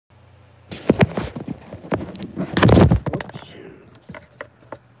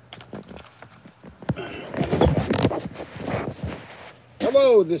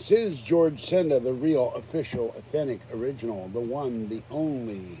Hello, this is George Senda, the real, official, authentic, original, the one, the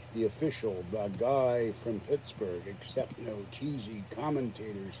only, the official, the guy from Pittsburgh, except no cheesy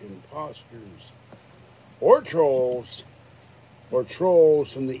commentators, imposters, or trolls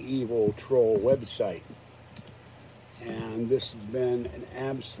from the evil troll website. And this has been an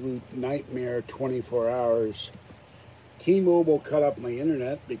absolute nightmare 24 hours. T-Mobile cut off my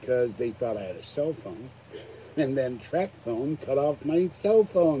internet because they thought I had a cell phone. And then TracFone cut off my cell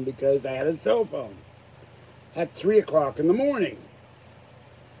phone because I had a cell phone at 3 o'clock in the morning.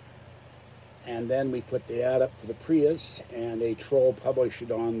 And then we put the ad up for the Prius, and a troll published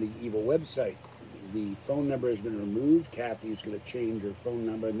it on the evil website. The phone number has been removed. Kathy's going to change her phone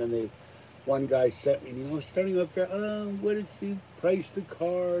number. And then one guy sent me, starting up there, what is the price of the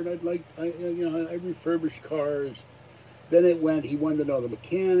car? And I refurbish cars. Then he wanted to know the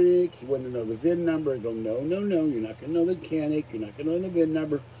mechanic, he wanted to know the VIN number. I go, no, you're not going to know the mechanic, you're not going to know the VIN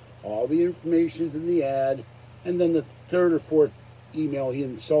number. All the information's in the ad. And then the third or fourth email, he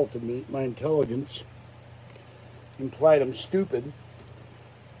insulted me, my intelligence, implied I'm stupid.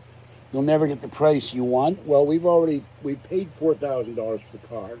 You'll never get the price you want. Well, we paid $4,000 for the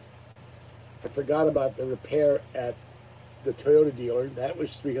car. I forgot about the repair at the Toyota dealer. That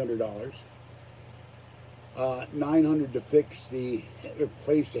was $300. $900 to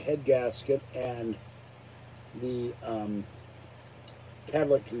replace the head gasket and the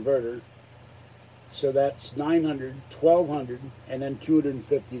catalytic converter. So that's $900, $1,200, and then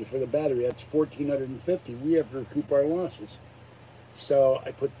 $250 for the battery. That's $1,450. We have to recoup our losses. So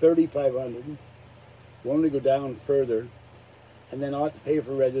I put $3,500. Wanted to go down further, and then I'll have to pay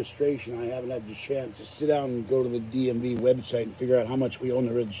for registration. I haven't had the chance to sit down and go to the DMV website and figure out how much we own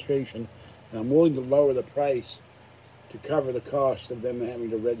the registration. And I'm willing to lower the price to cover the cost of them having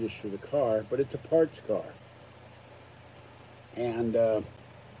to register the car, but it's a parts car. And then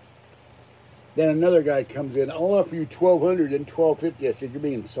another guy comes in, I'll offer you $1,200 and $1,250. I said, you're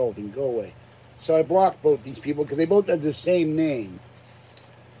being insulting, go away. So I blocked both these people because they both had the same name.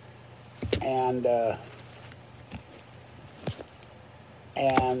 And the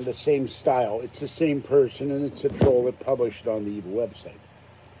same style. It's the same person, and it's a troll that published on the evil website.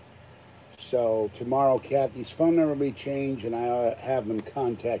 So tomorrow, Kathy's phone number will be changed, and I have them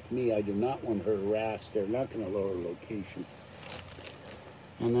contact me. I do not want her harassed. They're not going to lower location.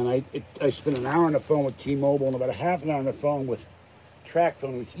 And then I spent an hour on the phone with T-Mobile and about a half an hour on the phone with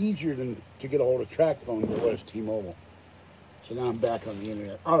TracFone. It was easier to get a hold of TracFone than it was T-Mobile. So now I'm back on the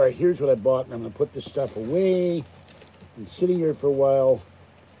internet. All right, here's what I bought, and I'm going to put this stuff away. Been sitting here for a while,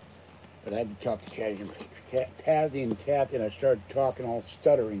 but I had to talk to Kathy, and I started talking all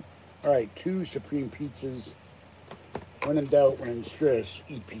stuttering. All right, 2 Supreme pizzas. When in doubt, when in stress,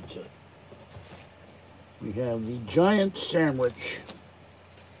 eat pizza. We have the giant sandwich.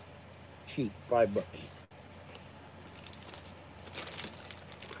 Cheap, $5.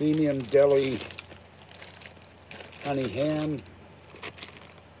 Premium deli honey ham.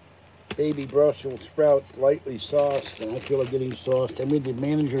 Baby Brussels sprouts, lightly sauced, and I feel like getting sauced. I made the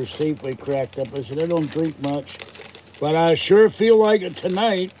manager of Safeway cracked up. I said, I don't drink much, but I sure feel like it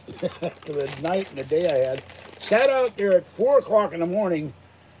tonight. After the night and the day I had. Sat out there at 4 o'clock in the morning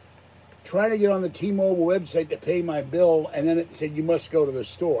trying to get on the T-Mobile website to pay my bill, and then it said, you must go to the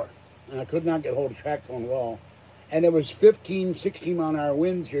store. And I could not get hold of TracFone at all. And it was 15, 16 mile an hour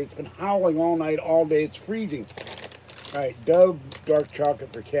winds here. It's been howling all night, all day. It's freezing. All right, Dove dark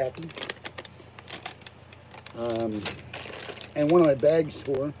chocolate for Kathy. And one of my bags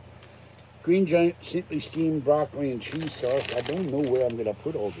for Green Giant Simply Steamed Broccoli and Cheese Sauce. I don't know where I'm going to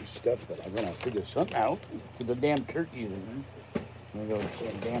put all this stuff, but I'm going to figure something out. Because the damn turkey's in there. I'm going to go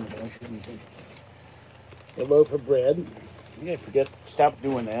say, damn it, I shouldn't think. A loaf of bread. Yeah, stop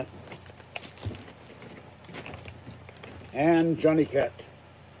doing that. And Johnny Cat.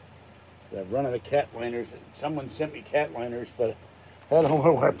 The run of the cat liners. Someone sent me cat liners, but I don't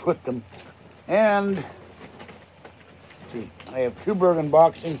know where I put them. And see, I have 2 burger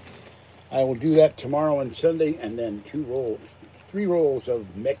unboxing. I will do that tomorrow and Sunday, and then 3 rolls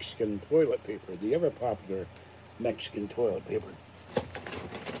of Mexican toilet paper, the ever popular Mexican toilet paper.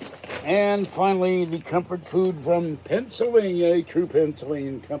 And finally, the comfort food from Pennsylvania, a true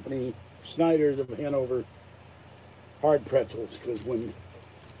Pennsylvania company, Snyder's of Hanover, hard pretzels, because when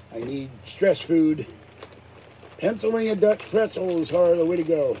I need stress food, Pennsylvania Dutch pretzels are the way to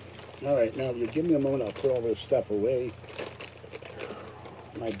go. All right, now give me a moment, I'll put all this stuff away.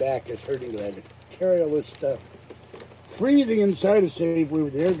 My back is hurting, I have to carry all this stuff. Freezing inside of Safeway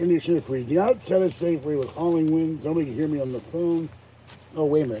with the air conditioner, freezing outside of Safeway with howling winds. Nobody can hear me on the phone. Oh,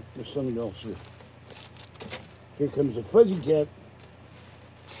 wait a minute, there's something else here. Here comes a fuzzy cat.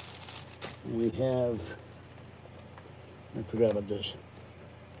 And we have, I forgot about this,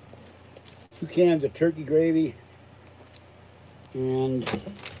 2 cans of turkey gravy and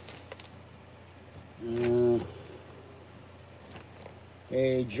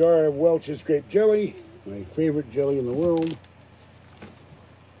a jar of Welch's grape jelly, my favorite jelly in the world.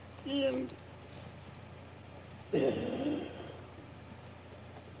 And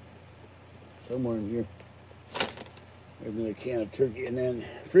somewhere in here, there's another can of turkey, and then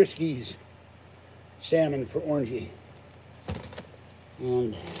Friskies salmon for Orangey.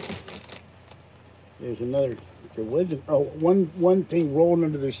 And there's another, there wasn't, oh, one thing rolled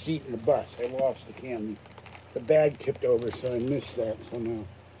under the seat in the bus. I lost the can. The bag tipped over, so I missed that somehow.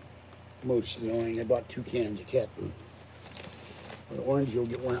 Most annoying. I bought 2 cans of cat food. The Orangey will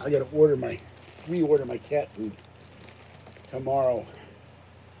get one. I gotta reorder my cat food tomorrow.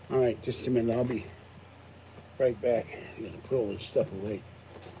 All right, just a minute. I'll be right back. I'm gonna put all this stuff away.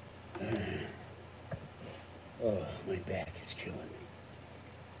 Oh, my back is killing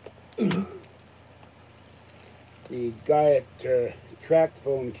me. The guy at Track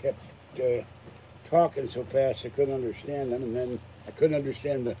Phone kept talking so fast I couldn't understand them, and then I couldn't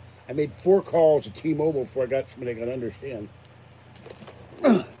understand I made 4 calls to T-Mobile before I got somebody I could understand.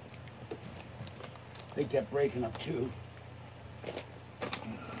 They kept breaking up too.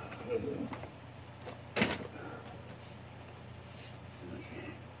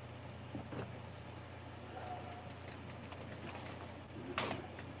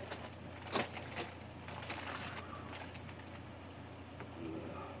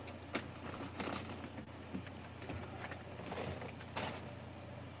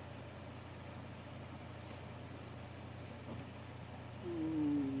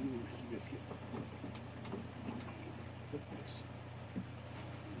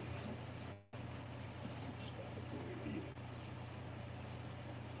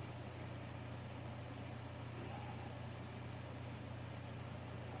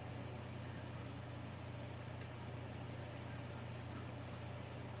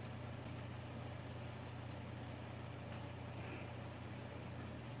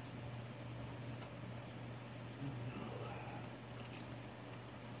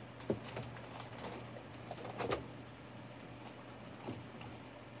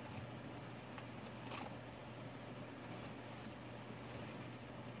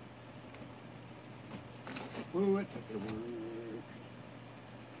 Oh, it's a good one.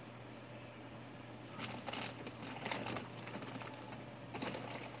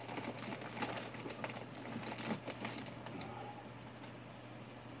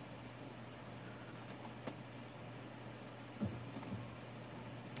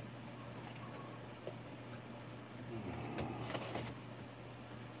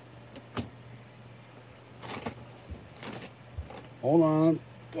 Hold on.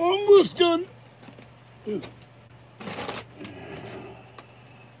 Almost done.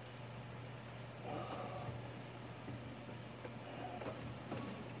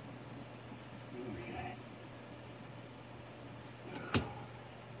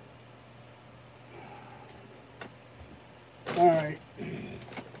 All right.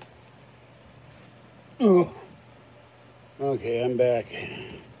 Oh. Okay, I'm back.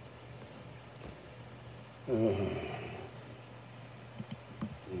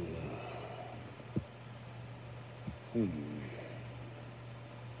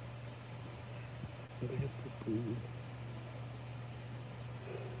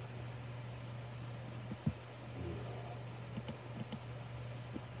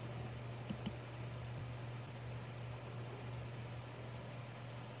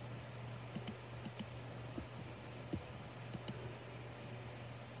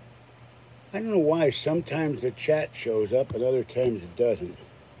 I don't know why sometimes the chat shows up and other times it doesn't.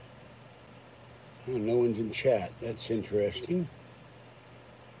 Oh, no one's in chat. That's interesting.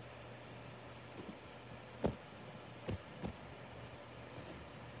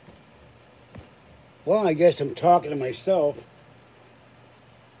 Well, I guess I'm talking to myself.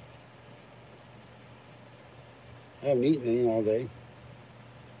 I haven't eaten anything all day.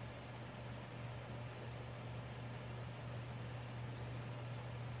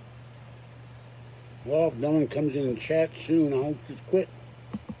 Well, if no one comes in and chat soon, I'll just quit.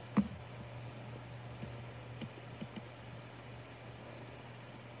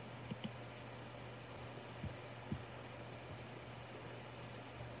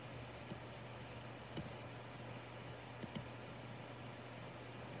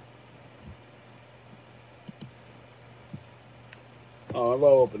 Oh,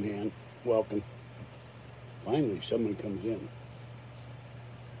 hello, Open Hand. Welcome. Finally, someone comes in.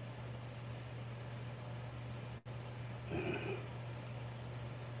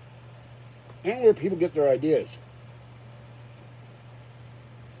 I don't know where people get their ideas.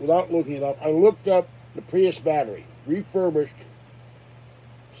 Without looking it up, I looked up the Prius battery, refurbished,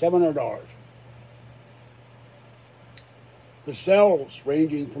 $700. The cells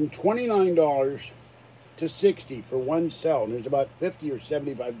ranging from $29 to $60 for one cell. And there's about 50 or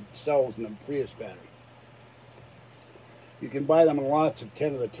 75 cells in the Prius battery. You can buy them in lots of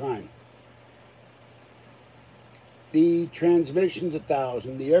 10 at a time. The transmission's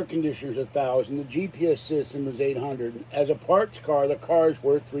 $1,000, the air conditioner's $1,000, the GPS system is $800. As a parts car, the car is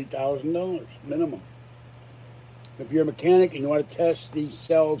worth $3,000 minimum. If you're a mechanic and you want to test these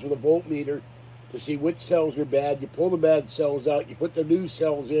cells with a voltmeter to see which cells are bad, you pull the bad cells out, you put the new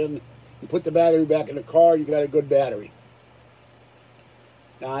cells in, you put the battery back in the car, you got a good battery.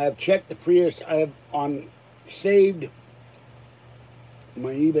 Now I have checked the Prius, I have saved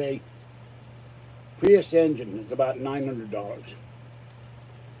my eBay. Prius engine is about $900.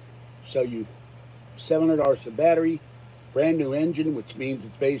 So you $700 for battery, brand new engine, which means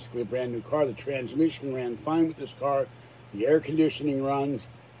it's basically a brand new car. The transmission ran fine with this car. The air conditioning runs.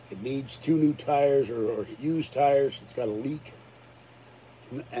 It needs 2 new tires or used tires. It's got a leak.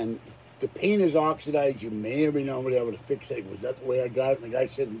 And the paint is oxidized. You may or may not be able to fix it. Was that the way I got it? And the guy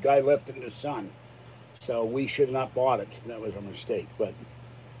said the guy left it in the sun. So we should have not bought it. That was a mistake. But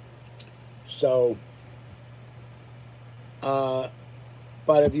so,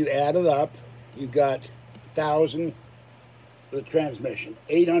 but if you add it up, you got $1,000 for the transmission,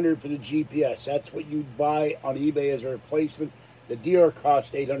 $800 for the GPS. That's what you buy on eBay as a replacement. The dealer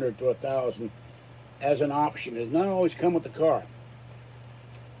costs $800 to $1,000 as an option. It does not always come with the car.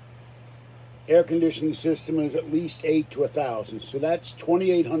 Air conditioning system is at least $800 to $1,000, so that's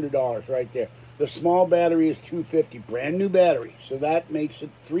 $2,800 right there. The small battery is $250, brand new battery, so that makes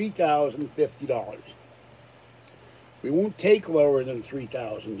it $3,050. We won't take lower than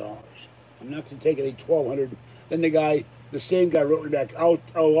 $3,000. I'm not going to take it at $1,200. Then the same guy wrote me back, I'll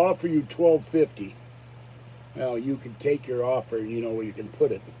offer you $1,250. Well, you can take your offer, and you know where you can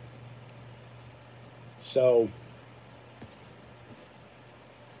put it. So,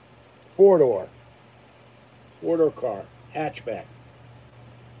 four-door car, hatchback.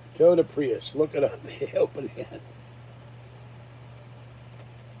 Toyota Prius, look it up, open hand.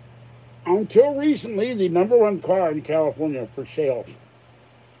 Until recently, the #1 car in California for sales.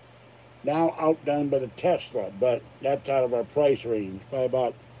 Now outdone by the Tesla, but that's out of our price range by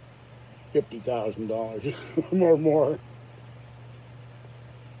about $50,000 or more.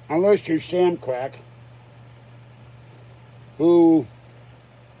 Unless you're Sam Crack, who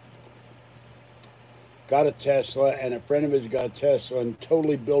got a Tesla, and a friend of his got a Tesla and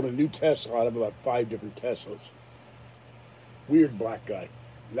totally built a new Tesla out of about 5 different Teslas. Weird black guy.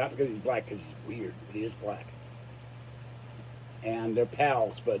 Not because he's black, because he's weird, but he is black. And they're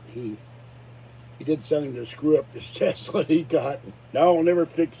pals, but he did something to screw up this Tesla he got. No, I'll never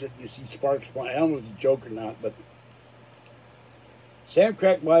fix it. You see sparks flying. I don't know if it's a joke or not, but Sam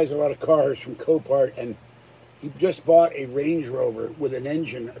Crack buys a lot of cars from Copart, and he just bought a Range Rover with an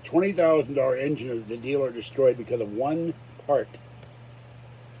engine, a $20,000 engine that the dealer destroyed because of one part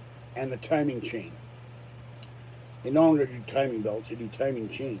and the timing chain. They no longer do timing belts, they do timing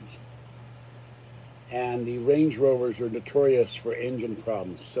chains. And the Range Rovers are notorious for engine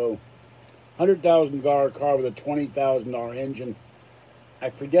problems. So, $100,000 car with a $20,000 engine.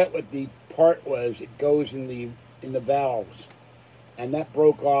 I forget what the part was. It goes in the valves, and that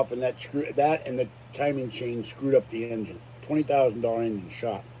broke off, and that and the timing chain screwed up the engine. $20,000 engine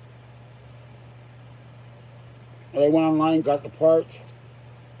shot. Well, they went online, got the parts,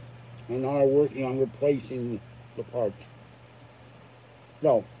 and now are working on replacing the parts.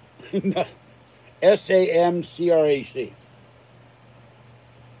 No, SAMCRAC.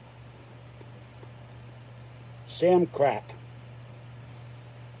 Sam Crack.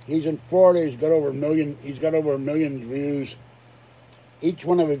 He's in Florida. He's got over a million. He's got over 1 million views. Each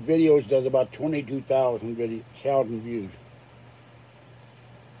one of his videos does about 22,000 views.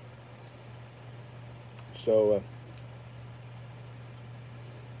 So,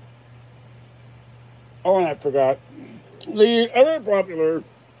 oh, and I forgot the ever popular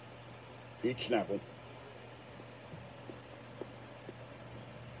peach snapple.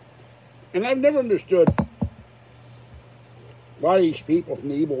 And I've never understood why these people from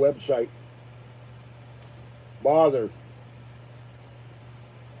the evil website bother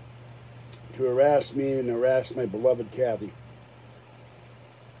to harass me and harass my beloved Kathy.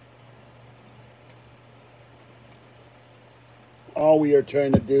 All we are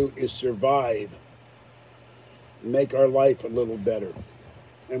trying to do is survive and make our life a little better.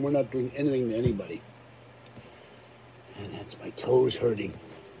 And we're not doing anything to anybody. And that's my toes hurting.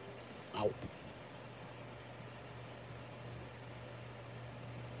 Ow.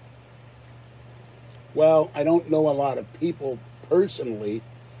 Well, I don't know a lot of people personally.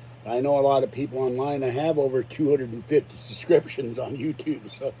 I know a lot of people online. I have over 250 subscriptions on YouTube,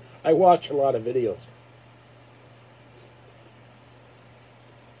 so I watch a lot of videos.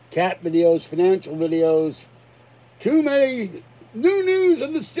 Cat videos, financial videos, too many new news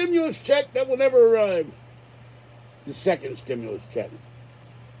and the stimulus check that will never arrive. The second stimulus check.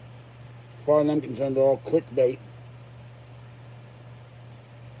 As far as I'm concerned, they're all clickbait.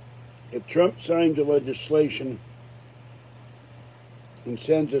 If Trump signs a legislation and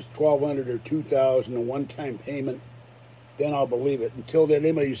sends us $1,200 or $2,000 a one-time payment, then I'll believe it. Until then,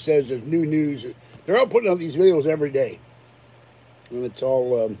 anybody who says there's new news, they're all putting out these videos every day, and it's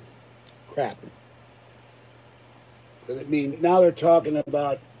all crap. I mean, now they're talking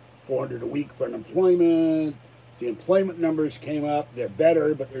about $400 a week for unemployment. The employment numbers came up. They're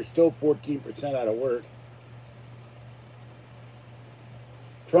better, but they're still 14% out of work.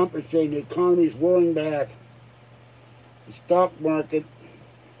 Trump is saying the economy is roaring back. The stock market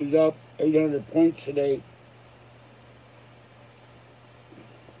is up 800 points today.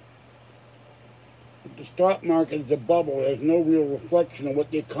 But the stock market is a bubble. There's no real reflection of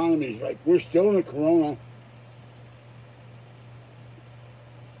what the economy is like. We're still in a corona.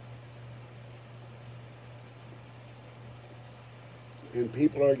 And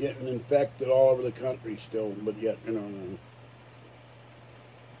people are getting infected all over the country still, but yet,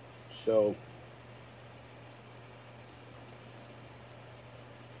 So,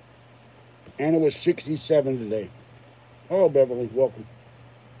 and it was 67 today. Hello, Beverly. Welcome.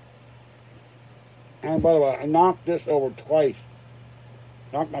 And by the way, I knocked this over twice.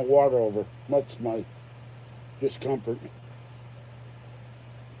 Knocked my water over. Much to my discomfort.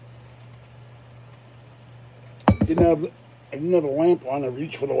 I didn't have a lamp on. I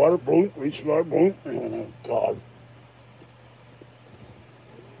reached for the water. Boom. Reached for the water. Boom. Oh, God.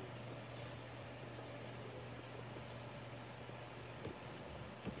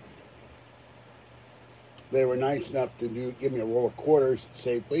 They were nice enough to give me a roll of quarters at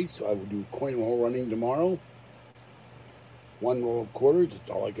Safeway, so I would do coin roll running tomorrow. One roll of quarters, that's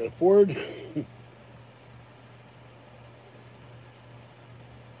all I could afford.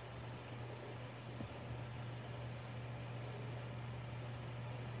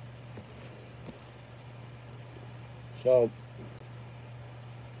 So,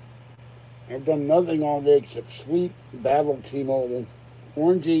 I've done nothing all day except sleep, battle T-Mobile.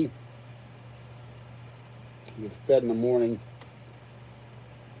 Orangey gets fed in the morning.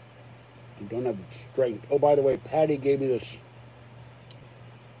 I don't have the strength. Oh, by the way, Patty gave me this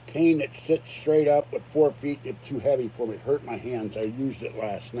cane that sits straight up with 4 feet. It's too heavy for me. It hurt my hands. I used it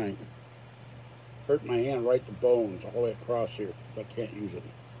last night. Hurt my hand right to bones all the way across here. I can't use it.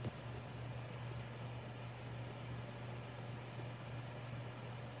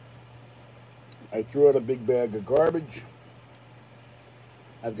 I threw out a big bag of garbage.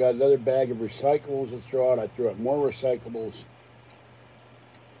 I've got another bag of recyclables to throw out. I threw out more recyclables.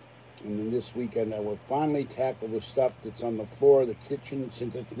 And then this weekend I will finally tackle the stuff that's on the floor of the kitchen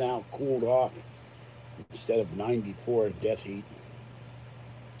since it's now cooled off instead of 94 at death heat.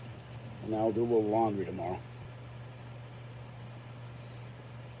 And I'll do a little laundry tomorrow.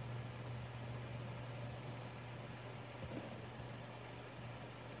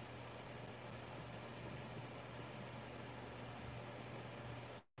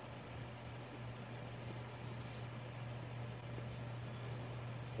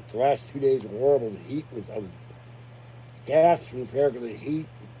 The last 2 days were horrible. The heat I was gasped from the heat.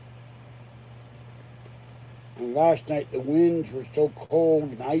 And last night the winds were so cold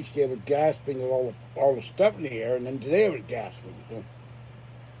and icy I was gasping with all the stuff in the air. And then today I was gasping. So.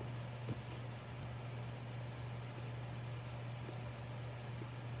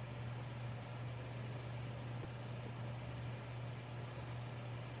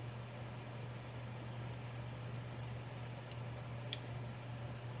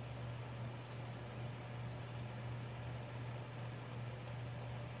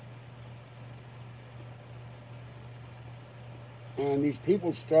 And these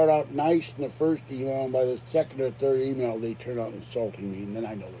people start out nice in the first email, and by the second or third email, they turn out insulting me, and then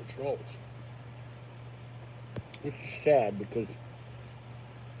I know they're trolls. Which is sad, because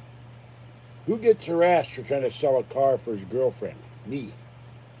who gets harassed for trying to sell a car for his girlfriend? Me.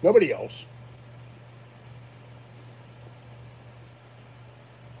 Nobody else.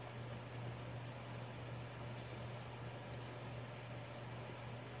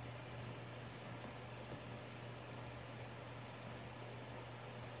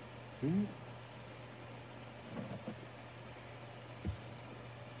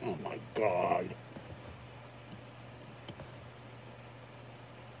 Oh my God.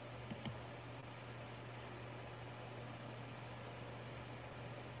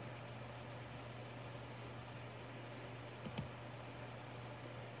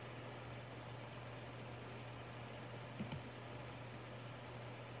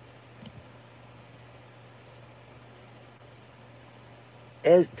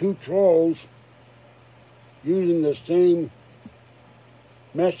 There's two trolls using the same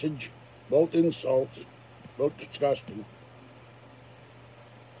message, both insults, both disgusting.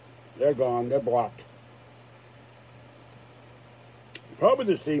 They're gone, they're blocked. Probably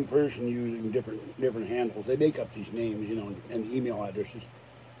the same person using different handles. They make up these names, you know, and email addresses.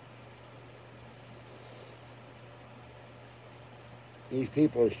 These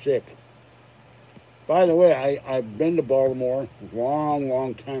people are sick. By the way, I've been to Baltimore a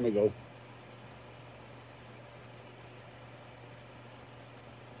long time ago.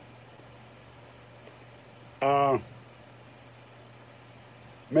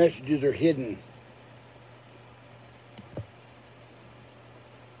 Messages are hidden.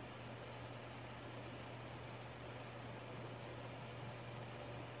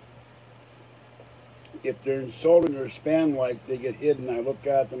 If they're insulting or spam-like, they get hidden. I look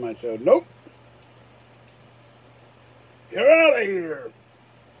at them, I say, nope. You're out of here.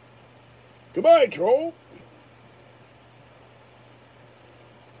 Goodbye, troll.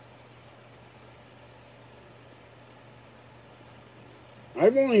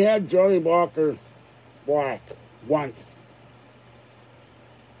 I've only had Johnny Walker Black once.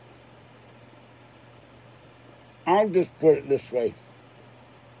 I'll just put it this way.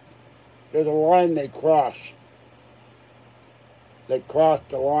 There's a line they cross. They crossed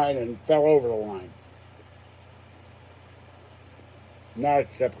the line and fell over the line. Not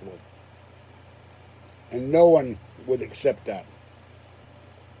acceptable. And no one would accept that.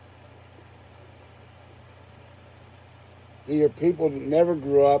 These are people that never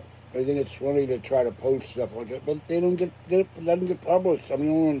grew up. They think it's funny to try to post stuff like that, but they don't get it doesn't get published. I'm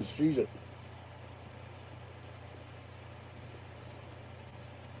the only one that sees it.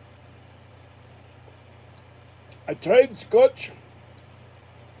 I tried Scotch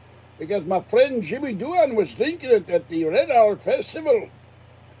because my friend Jimmy Doohan was drinking it at the Red Hour Festival.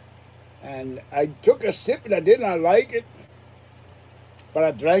 And I took a sip and I did not like it. But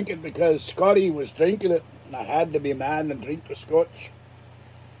I drank it because Scotty was drinking it. And I had to be a man and drink the Scotch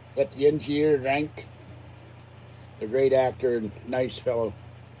that the engineer drank. The great actor and nice fellow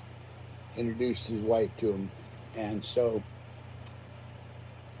introduced his wife to him. And so,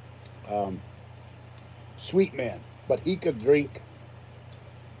 sweet man. But he could drink.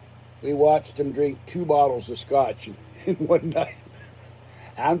 We watched him drink 2 bottles of Scotch in one night.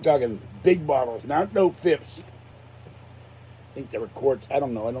 I'm talking big bottles, not no fifths. I think they were quarts. I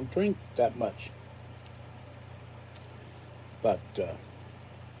don't know. I don't drink that much. But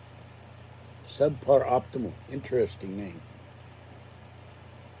subpar optimal, interesting name.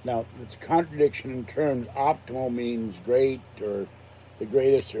 Now, it's a contradiction in terms. Optimal means great or the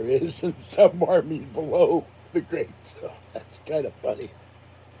greatest there is, and subpar means below the great. So that's kind of funny.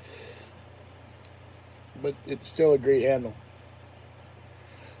 But it's still a great handle.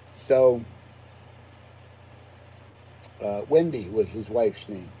 So, Wendy was his wife's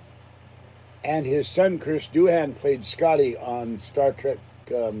name. And his son, Chris Doohan, played Scotty on Star Trek,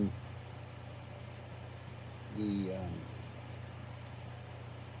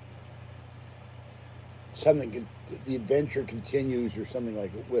 something, The Adventure Continues or something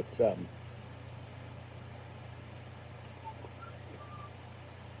like it with, God,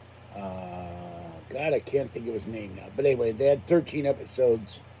 I can't think of his name now. But anyway, they had 13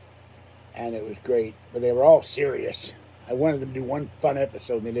 episodes, and it was great. But they were all serious. I wanted them to do one fun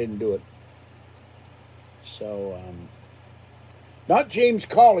episode, and they didn't do it. So, not James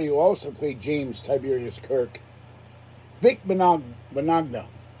Cawley, who also played James Tiberius Kirk. Vic Bonagna.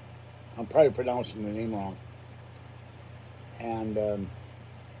 I'm probably pronouncing the name wrong. And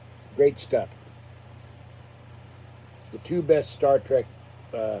great stuff. The 2 best Star Trek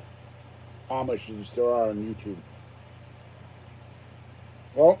homages there are on YouTube.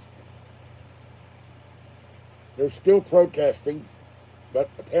 Well, they're still protesting, but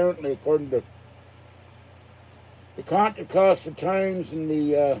apparently, according to the Contra Costa Times and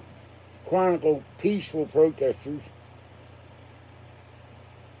the Chronicle, peaceful protesters.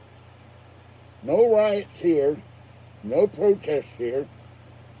 No riots here, no protests here.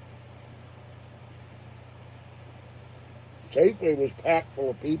 Safeway was packed full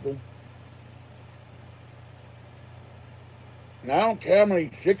of people. And I don't care how many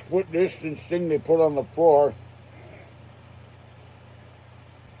 6-foot distance thing they put on the floor.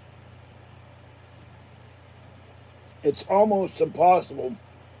 It's almost impossible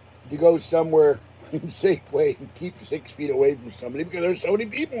to go somewhere in Safeway and keep 6 feet away from somebody because there's so many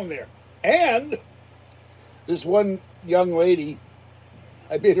people in there. And this one young lady,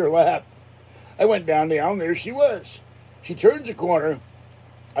 I made her laugh. I went down, there she was. She turns the corner.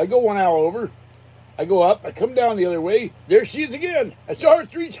 I go 1 aisle over. I go up, I come down the other way. There she is again. I saw her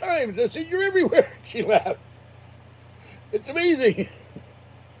 3 times. I said, "You're everywhere." She laughed. It's amazing.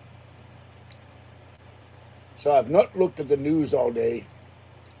 So I've not looked at the news all day,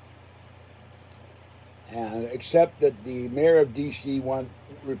 and except that the mayor of D.C.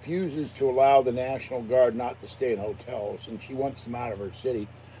 refuses to allow the National Guard not to stay in hotels, and she wants them out of her city.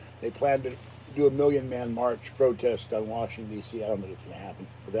 They plan to do a million-man march protest on Washington, D.C. I don't think it's going to happen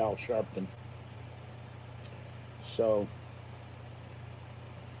with Al Sharpton. So,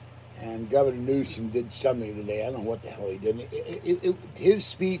 and Governor Newsom did something today. I don't know what the hell he did. His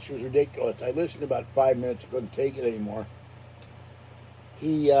speech was ridiculous. I listened about 5 minutes. I couldn't take it anymore.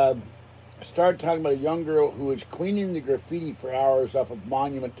 He started talking about a young girl who was cleaning the graffiti for hours off a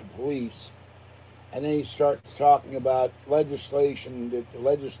monument to police. And then he starts talking about legislation that the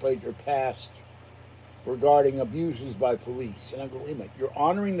legislature passed regarding abuses by police. And I go, wait a minute, you're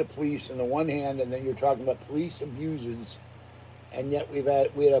honoring the police on the one hand, and then you're talking about police abuses, and yet we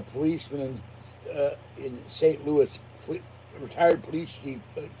had a policeman in St. Louis, retired police chief,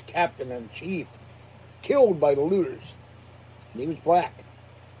 captain and chief, killed by the looters. And he was black.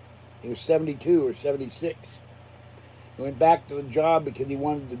 He was 72 or 76. He went back to the job because he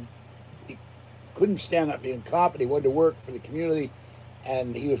couldn't stand up being cop, and he wanted to work for the community,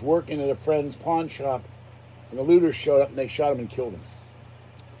 and he was working at a friend's pawn shop, and the looters showed up and they shot him and killed him.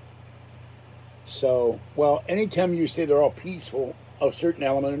 So, well, anytime you say they're all peaceful, a certain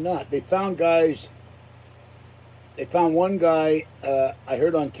element or not. They found one guy, I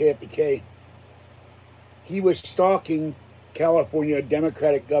heard on KFBK, he was stalking California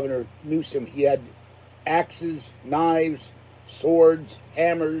Democratic Governor Newsom. He had axes, knives, swords,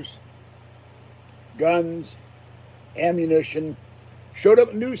 hammers, guns, ammunition, showed up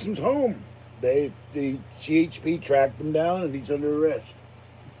at Newsom's home. The CHP tracked him down, and he's under arrest.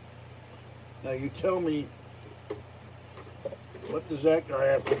 Now you tell me, what does that guy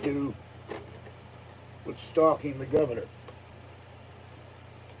have to do with stalking the governor?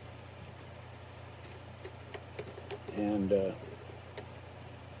 And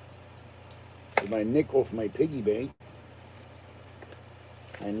for my nickel for my piggy bank,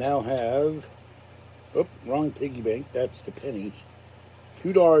 I now have, oh, wrong piggy bank, that's the pennies.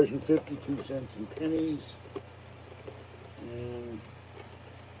 $2.52 in pennies. And,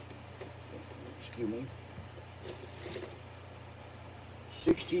 excuse me,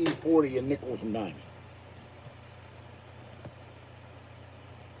 $16.40 in nickels and dimes.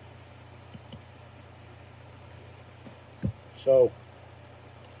 So,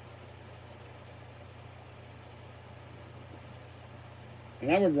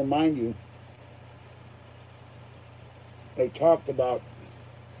 and I would remind you, they talked about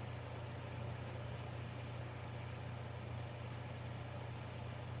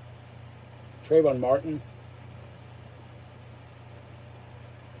Trayvon Martin,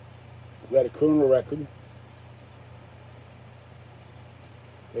 who had a criminal record.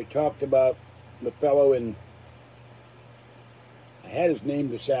 They talked about the fellow in, I had his name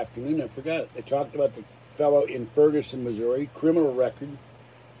this afternoon, I forgot it. They talked about the fellow in Ferguson, Missouri, criminal record.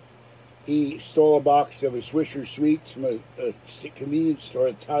 He stole a box of a Swisher Sweets from a convenience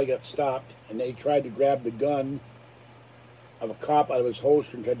store. That's how he got stopped. And they tried to grab the gun of a cop out of his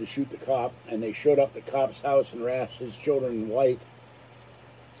holster and tried to shoot the cop. And they showed up at the cop's house and harassed his children and wife.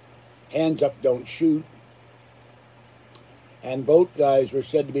 Hands up, don't shoot. And both guys were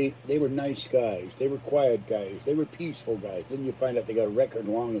said to be, they were nice guys. They were quiet guys. They were peaceful guys. Then you find out they got a record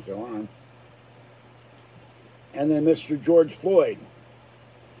long as their arm. And then Mr. George Floyd.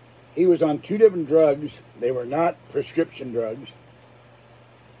 He was on 2 different drugs. They were not prescription drugs.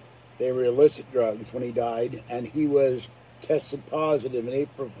 They were illicit drugs when he died. And he was tested positive in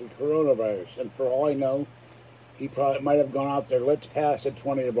April for coronavirus. And for all I know, he probably might have gone out there, let's pass a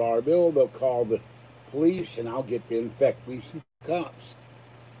 $20 bill. They'll call the police and I'll get to infect recent cops.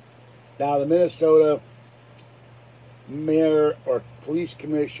 Now the Minnesota mayor or police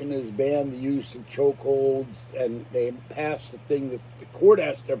commission has banned the use of chokeholds, and they passed the thing that the court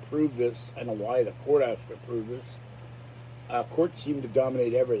has to approve this. I don't know why the court has to approve this. Courts seem to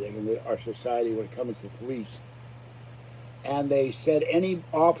dominate everything in our society when it comes to police. And they said any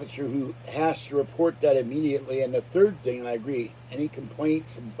officer who has to report that immediately. And the third thing, and I agree, any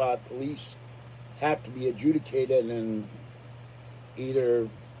complaints about police have to be adjudicated and either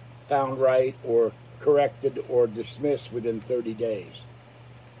found right or corrected or dismissed within 30 days.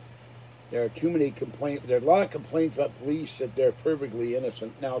 There are too many complaints. There are a lot of complaints about police that they're perfectly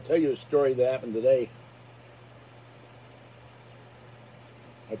innocent. Now, I'll tell you a story that happened today.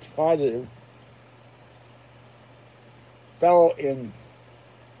 It's positive. A fellow in,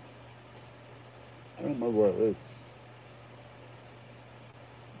 I don't remember where it is.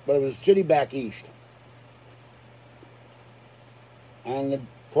 But it was a city back east. And the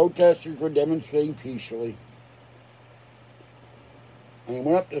protesters were demonstrating peacefully. And he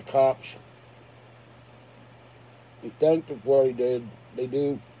went up to the cops. He thanked them for what he did. They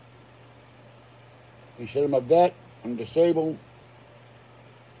do. He said, I'm a vet. I'm disabled.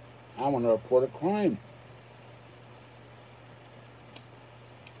 I want to report a crime.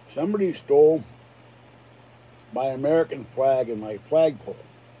 Somebody stole my American flag and my flagpole.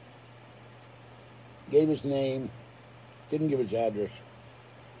 Gave his name. Didn't give his address.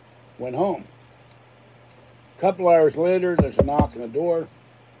 Went home. A couple hours later, there's a knock on the door.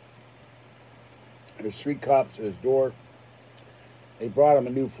 There's 3 cops at his door. They brought him a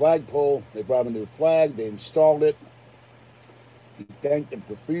new flagpole. They brought him a new flag. They installed it. He thanked them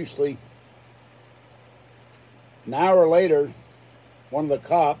profusely. An hour later, one of the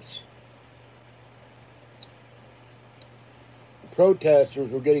cops, the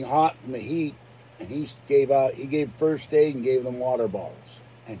protesters were getting hot from the heat, and he gave first aid and gave them water bottles,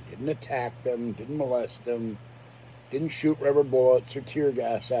 and didn't attack them, didn't molest them, didn't shoot rubber bullets or tear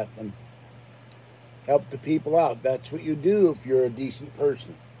gas at them. Help the people out. That's what you do if you're a decent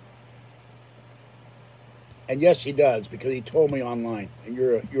person. And yes, he does, because he told me online.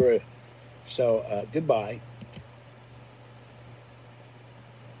 And so goodbye.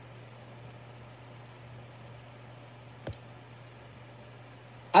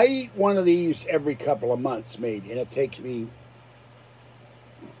 I eat one of these every couple of months, maybe, and it takes me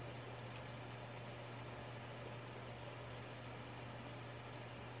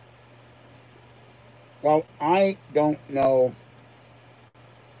well, I don't know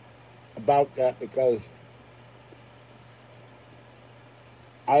about that because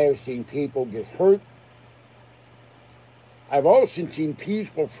I have seen people get hurt. I've also seen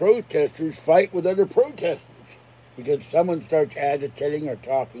peaceful protesters fight with other protesters because someone starts agitating or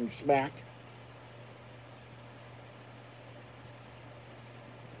talking smack.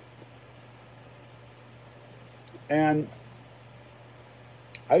 And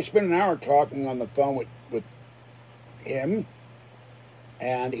I spent an hour talking on the phone with him,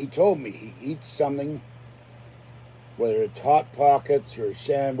 and he told me he eats something, whether it's Hot Pockets or a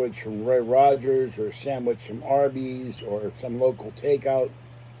sandwich from Roy Rogers or a sandwich from Arby's or some local takeout,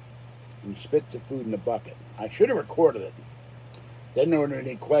 and spits the food in a bucket. I should have recorded it. Then there weren't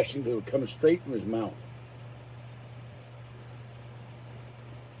any questions. It would come straight from his mouth.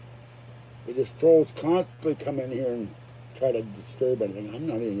 The trolls constantly come in here and try to disturb anything. I'm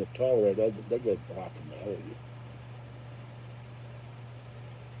not even going to tolerate that. They're going to block the hell of you.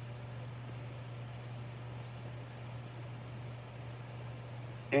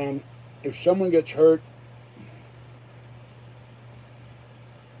 And if someone gets hurt,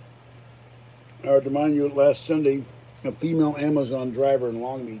 I would remind you last Sunday, a female Amazon driver in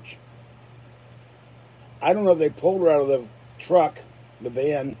Long Beach. I don't know if they pulled her out of the truck, the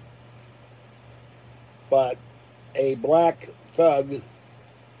van, but a black thug,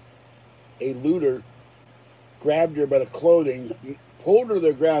 a looter, grabbed her by the clothing, pulled her to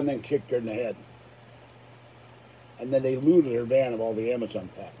the ground, then kicked her in the head. And then they looted her van of all the Amazon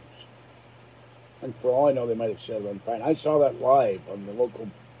packages. And for all I know, they might have set it on fire. I saw that live on the local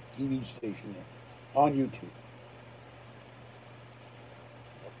TV station there, on YouTube.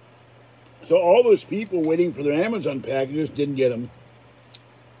 So all those people waiting for their Amazon packages didn't get them.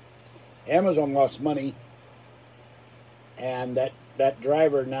 Amazon lost money, and that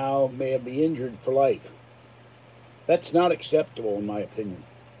driver now may be injured for life. That's not acceptable, in my opinion.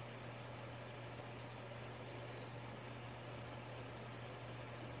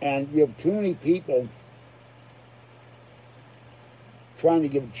 And you have too many people trying to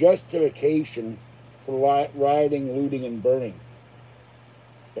give justification for rioting, looting, and burning.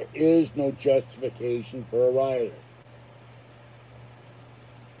 There is no justification for a rioter.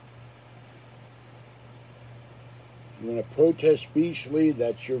 You want to protest peacefully,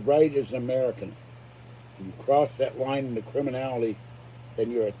 that's your right as an American. If you cross that line into criminality,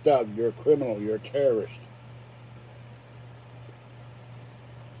 then you're a thug, you're a criminal, you're a terrorist.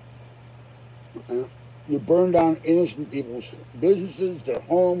 You burn down innocent people's businesses, their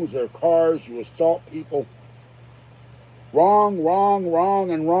homes, their cars, you assault people. Wrong, wrong,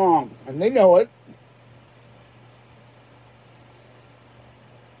 wrong, and wrong. And they know it.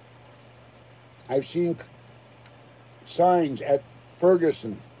 I've seen signs at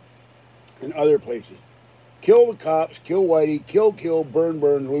Ferguson and other places. Kill the cops, kill Whitey, kill, burn,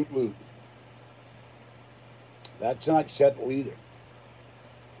 burn, loot, loot. That's not acceptable either.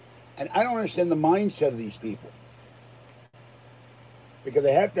 And I don't understand the mindset of these people. because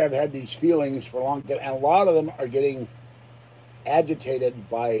they have to have had these feelings for a long time, and a lot of them are getting agitated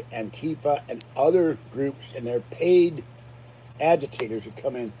by Antifa and other groups, and they're paid agitators who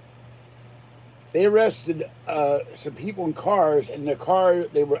come in. They arrested some people in cars, and their car,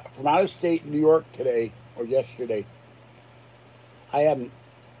 they were from out of state, New York, today or yesterday. I haven't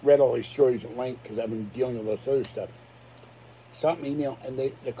read all these stories at length because I've been dealing with this other stuff. Something email, and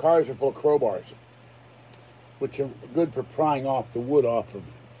the cars are full of crowbars, which are good for prying off the wood off of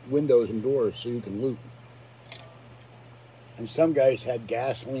windows and doors so you can loot. And some guys had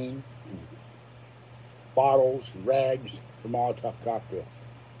gasoline and bottles and rags for Molotov cocktails.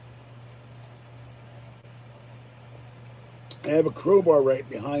 I have a crowbar right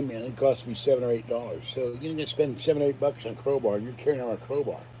behind me, and it cost me $7 or $8. So you're going to spend $7 or $8 on a crowbar, and you're carrying around a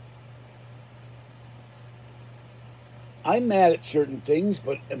crowbar. I'm mad at certain things,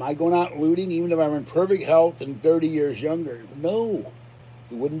 but am I going out looting even if I'm in perfect health and 30 years younger? No,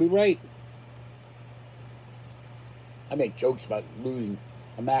 it wouldn't be right. I make jokes about looting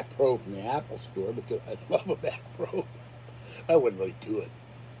a Mac Pro from the Apple store because I love a Mac Pro. I wouldn't really do it.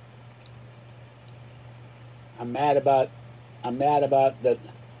 I'm mad about that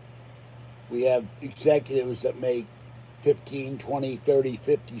we have executives that make 15, 20, 30,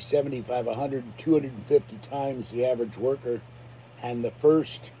 50, 75, 100, 250 times the average worker. And the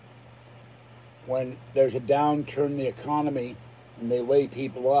first, when there's a downturn in the economy and they lay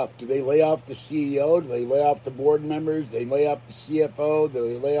people off, do they lay off the CEO? Do they lay off the board members? Do they lay off the CFO? Do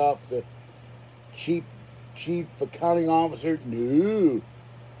they lay off the chief accounting officer? No.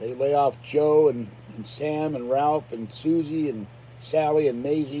 They lay off Joe and Sam and Ralph and Susie and Sally and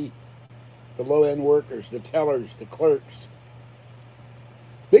Maisie, the low-end workers, the tellers, the clerks.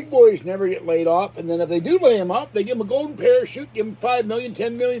 Big boys never get laid off, and then if they do lay them off, they give them a golden parachute, give them $5 million,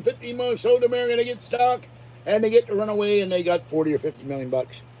 $10 million, $15 million, so they're going to get stock, and they get to run away, and they got $40 or $50 million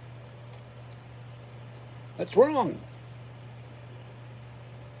bucks. That's wrong.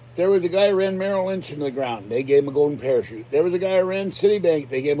 There was a guy who ran Merrill Lynch into the ground. They gave him a golden parachute. There was a guy who ran Citibank.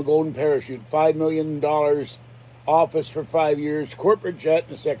 They gave him a golden parachute. $5 million, office for 5 years, corporate jet,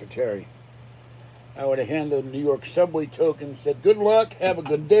 and a secretary. I would have handed him New York subway token and said, good luck, have a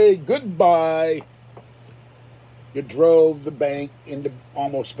good day, goodbye. You drove the bank into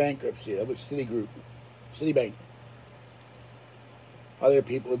almost bankruptcy. That was Citibank. Other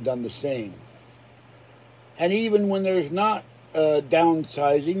people have done the same. And even when there's not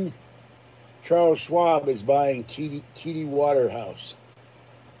downsizing, Charles Schwab is buying TD Waterhouse.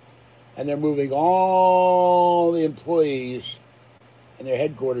 And they're moving all the employees and their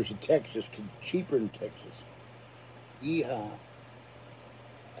headquarters to Texas, because it's cheaper in Texas. Yeehaw.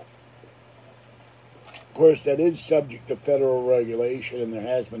 Of course, that is subject to federal regulation, and there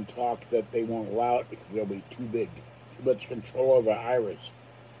has been talk that they won't allow it because they'll be too big, too much control over IRAs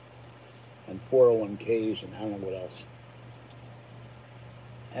and 401ks and I don't know what else.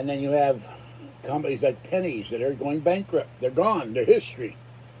 And then you have companies like Penny's that are going bankrupt. They're gone. They're history.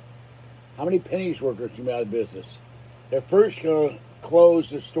 How many Penny's workers are out of business? They're first going to close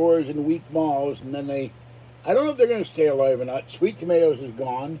the stores in weak malls, and then I don't know if they're going to stay alive or not. Sweet Tomatoes is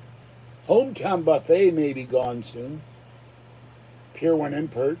gone. Hometown Buffet may be gone soon. Pier 1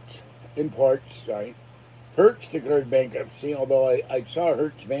 Imports, Hertz declared bankruptcy, although I saw a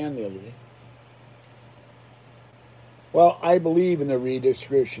Hertz van the other day. Well, I believe in the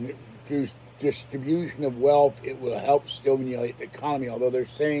redistribution of wealth. It will help stimulate the economy, although they're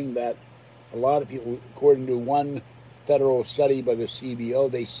saying that a lot of people, according to one federal study by the CBO,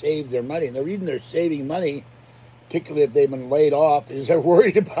 they save their money. And the reason they're saving money, particularly if they've been laid off, is they're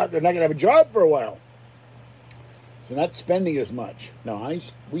worried about they're not going to have a job for a while. So not spending as much. No,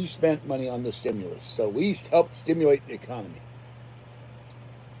 we spent money on the stimulus, so we helped stimulate the economy.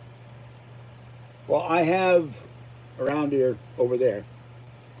 Well, I have around here, over there,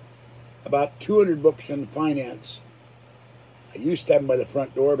 about 200 books in finance. I used to have them by the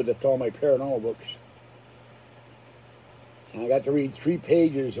front door, but that's all my paranormal books. And I got to read 3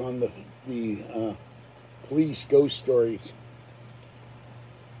 pages on the police ghost stories.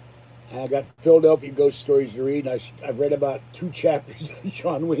 And I got Philadelphia ghost stories to read, and I've read about 2 chapters of the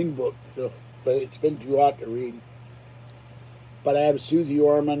John Wayne book, but it's been too hot to read. But I have Susie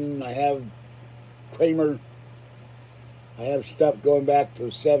Orman, I have Kramer, I have stuff going back to the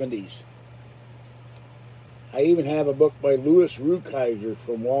 70s. I even have a book by Louis Rukeyser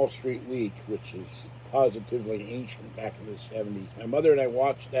from Wall Street Week, which is positively ancient, back in the 70s. My mother and I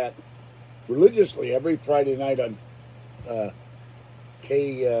watched that religiously every Friday night on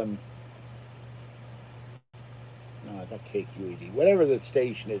not KQED, whatever the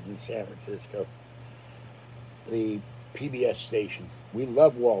station is in San Francisco, the PBS station. We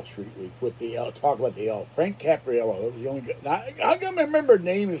love Wall Street Week with the talk about the elf. Frank Capriello. That was the only guy. I can remember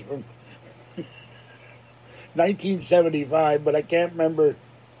names from 1975, but I can't remember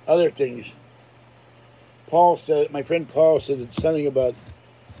other things. Paul said, my friend Paul said it's something about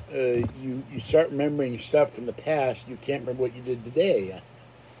you start remembering stuff from the past. You can't remember what you did today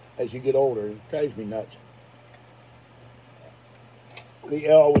as you get older. It drives me nuts. The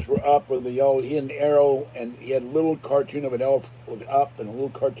elves were up with the elf. He had an arrow, and he had a little cartoon of an elf with up and a little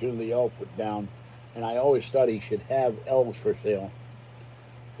cartoon of the elf with down. And I always thought he should have elves for sale,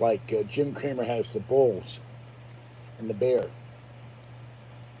 like Jim Cramer has the bulls and the bear.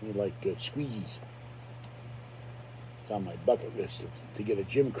 He like squeegees. It's on my bucket list to get a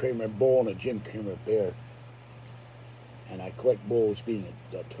Jim Cramer bull and a Jim Cramer bear. And I collect bulls, being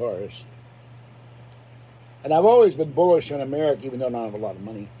a Taurus. And I've always been bullish on America, even though I don't have a lot of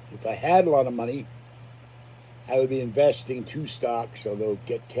money. If I had a lot of money, I would be investing 2 stocks, although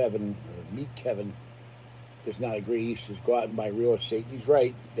get Kevin, or meet Kevin, does not agree. He says, go out and buy real estate. He's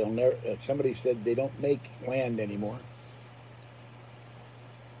right. They'll never. Somebody said they don't make land anymore.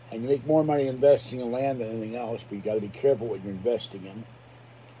 And you make more money investing in land than anything else, but you got to be careful what you're investing in.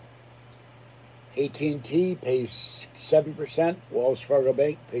 AT&T pays 7%. Wells Fargo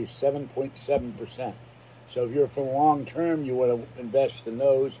Bank pays 7.7%. So if you're for the long term, you want to invest in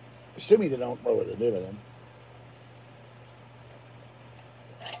those, assuming they don't lower the dividend.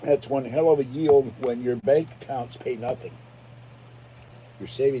 That's one hell of a yield when your bank accounts pay nothing. Your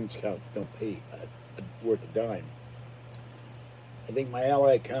savings accounts don't pay worth a dime. I think my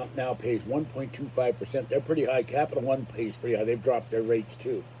Ally account now pays 1.25%. They're pretty high. Capital One pays pretty high. They've dropped their rates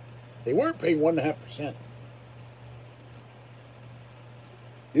too. They weren't paying 1.5%.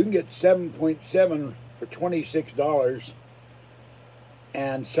 You can get 7.7 for $26,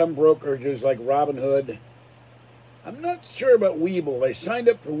 and some brokerages like Robinhood. I'm not sure about Webull. I signed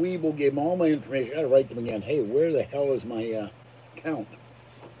up for Webull, gave them all my information. I got to write them again. Hey, where the hell is my account?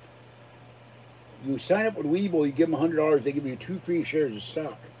 You sign up with Webull, you give them $100, they give you 2 free shares of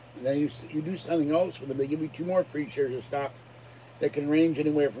stock. And then you do something else with them, they give you 2 more free shares of stock that can range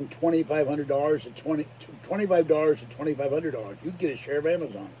anywhere from $2,500 to $25 to $2,500. You get a share of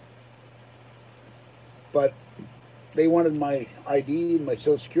Amazon. But they wanted my ID, my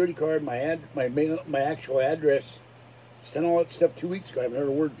Social Security card, my actual address. Sent all that stuff 2 weeks ago. I haven't heard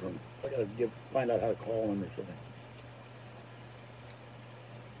a word from them. I got to find out how to call them or something.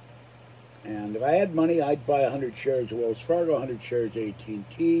 And if I had money, I'd buy 100 shares of Wells Fargo, 100 shares of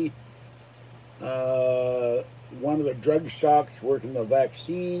AT&T. One of the drug stocks working the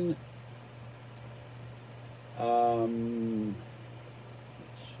vaccine. Let's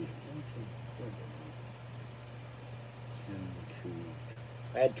see.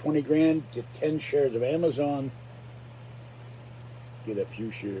 Add 20 grand, get 10 shares of Amazon, get a few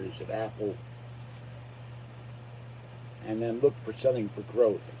shares of Apple, and then look for something for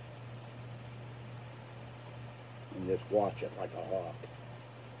growth. And just watch it like a hawk.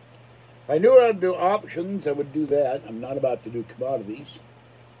 If I knew how to do options, I would do that. I'm not about to do commodities.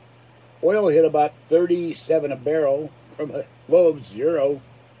 Oil hit about 37 a barrel from a low of 0,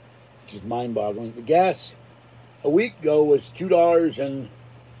 which is mind-boggling. The gas a week ago was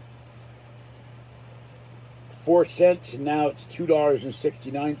 $2.04, and now it's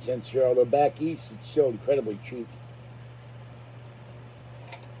 $2.69 here, although back east it's still incredibly cheap.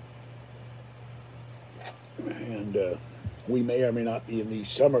 And we may or may not be in the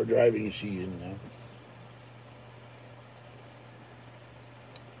summer driving season now.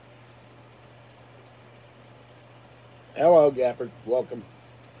 Hello, Gappert. Welcome.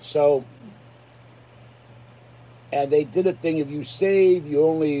 So, and they did a thing, if you save, you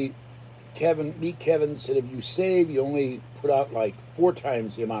only, Kevin said if you save, you only put out like 4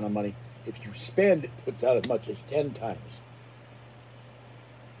 times the amount of money. If you spend, it puts out as much as 10 times.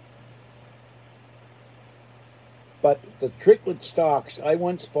 But the trick with stocks, I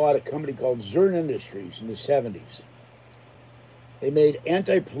once bought a company called Zurn Industries in the 70s. They made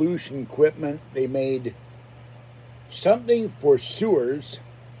anti-pollution equipment. They made something for sewers.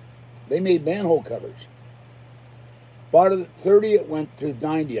 They made manhole covers. Bought it at 30, it went to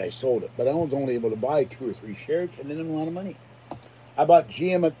 90, I sold it. But I was only able to buy 2 or 3 shares, and didn't have a lot of money. I bought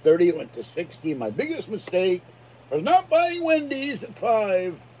GM at 30, it went to 60. My biggest mistake was not buying Wendy's at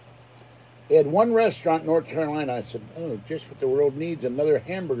 5. They had one restaurant in North Carolina. I said, oh, just what the world needs, another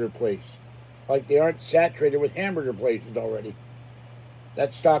hamburger place. Like they aren't saturated with hamburger places already.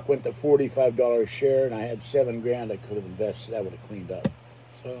 That stock went to $45 a share, and I had 7 grand I could have invested. That would have cleaned up.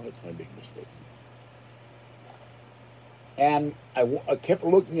 So that's my big mistake. And I kept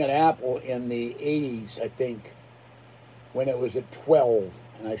looking at Apple in the 80s, I think. when it was at 12,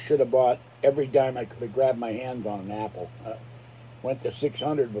 and I should have bought every dime I could have grabbed my hands on an Apple. Went to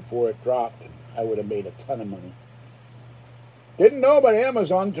 600 before it dropped, and I would have made a ton of money. Didn't know about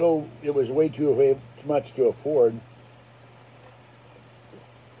Amazon until it was way too much to afford.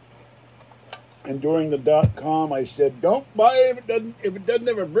 And during the .com, I said, don't buy it if it doesn't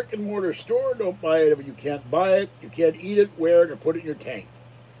have a brick and mortar store. Don't buy it if you can't buy it. You can't eat it, wear it, or put it in your tank.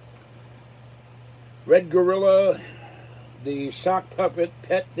 Red Gorilla, the sock puppet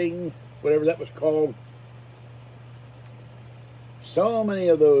pet thing, whatever that was called. So many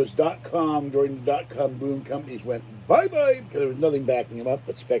of those .com during the .com boom companies went bye-bye because there was nothing backing them up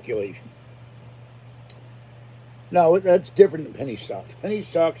but speculation. No, that's different than penny stocks. Penny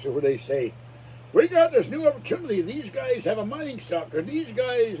stocks are where they say, we got this new opportunity. These guys have a mining stock, or these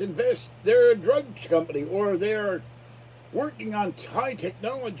guys invest, they're a drugs company, or they're working on high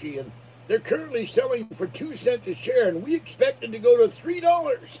technology, and they're currently selling for 2 cents a share, and we expect it to go to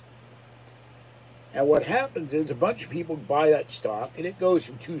 $3. And what happens is a bunch of people buy that stock, and it goes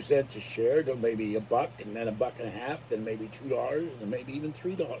from 2 cents a share to maybe $1, and then $1.50, then maybe $2, and then maybe even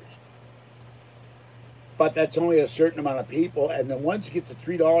 $3. But that's only a certain amount of people, and then once you get to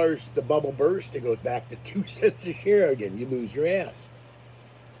 $3, the bubble bursts, it goes back to 2 cents a share again. You lose your ass.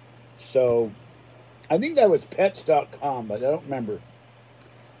 So, I think that was pets.com, but I don't remember.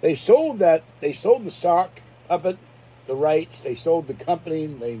 They sold the sock puppet, the rights, they sold the company,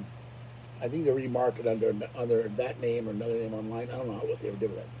 and I think they remarketed under that name or another name online. I don't know what they ever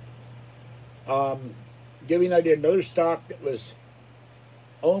did with that. Give you an idea, another stock that was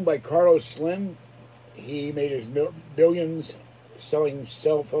owned by Carlos Slim. He made his billions selling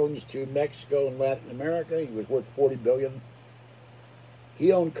cell phones to Mexico and Latin America. He was worth $40 billion.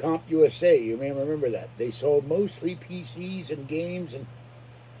 He owned CompUSA. You may remember that. They sold mostly PCs and games,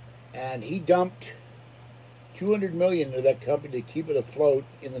 and he dumped $200 million into that company to keep it afloat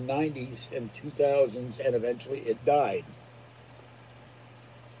in the 90s and 2000s, and eventually it died.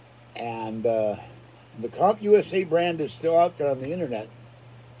 And the CompUSA brand is still out there on the internet.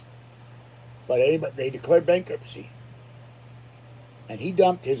 But they declared bankruptcy. And he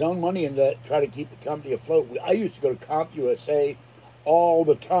dumped his own money into that to try to keep the company afloat. I used to go to CompUSA all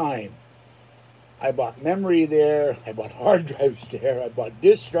the time. I bought memory there. I bought hard drives there. I bought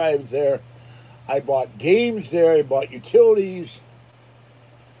disk drives there. I bought games there. I bought utilities.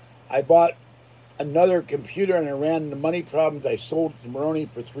 I bought another computer, and I ran into money problems. I sold it to Maroney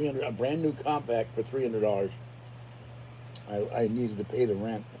for $300, a brand new compact for $300. I needed to pay the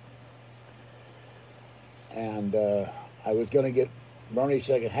rent. And I was going to get, Bernie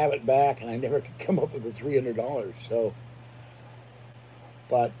said I could have it back, and I never could come up with the $300. So,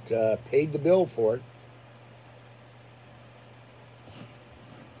 but paid the bill for it.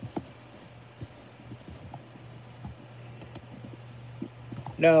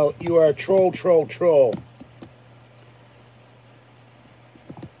 No, you are a troll, troll, troll.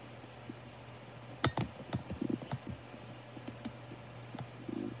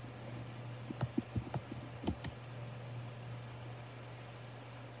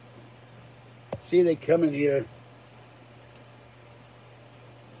 See, they come in here.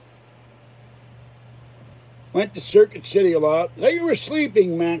 Went to Circuit City a lot. Thought you were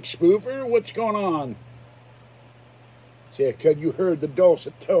sleeping, Max Spoofer. What's going on? See, because you heard the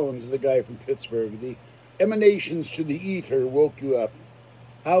dulcet tones of the guy from Pittsburgh. The emanations to the ether woke you up.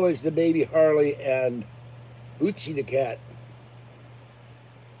 How is the baby Harley and Bootsy the cat?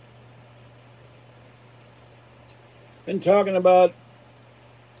 Been talking about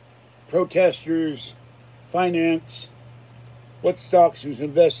protesters, finance, what stocks you should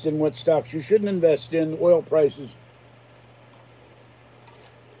invest in, what stocks you shouldn't invest in, oil prices,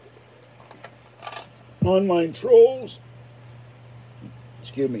 online trolls.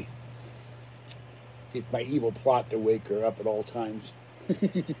 Excuse me. It's my evil plot to wake her up at all times.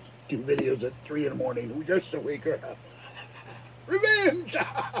 Do videos at 3 in the morning just to wake her up. Revenge!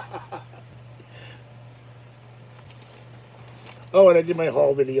 Oh, and I did my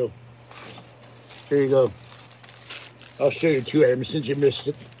haul video. There you go. I'll show you 2 items since you missed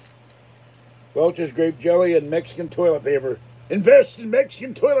it. Welch's grape jelly and Mexican toilet paper. Invest in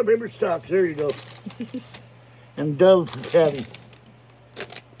Mexican toilet paper stocks. There you go. And Dove from Caddy.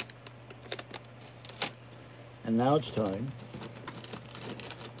 And now it's time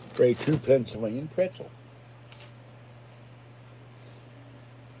for a true Pennsylvanian pretzel.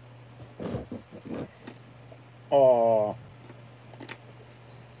 Aww.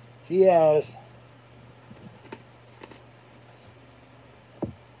 She has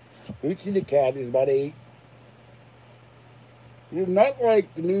Bootsy the cat is about 8. You're not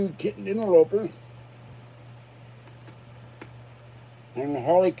like the new kitten interloper. And the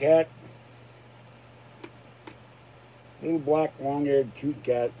Holly cat, little black, long-haired, cute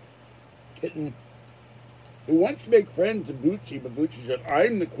cat, kitten, who wants to make friends with Bootsy, but Bootsy said,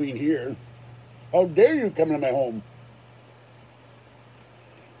 I'm the queen here. How dare you come into my home?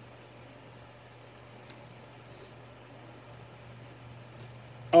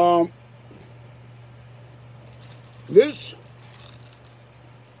 This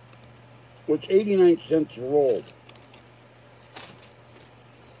was 89 cents a roll.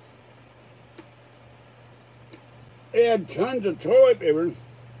 They had tons of toilet paper.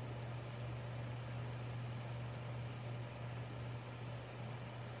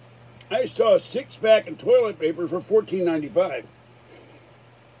 I saw a 6-pack of toilet paper for $14.95.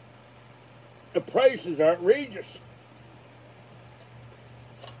 The price is outrageous.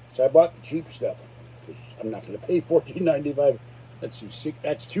 So I bought the cheap stuff because I'm not going to pay $14.95. Let's see,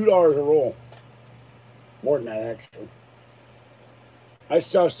 that's $2 a roll. More than that, actually. I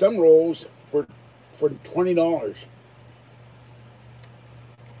saw some rolls for $20.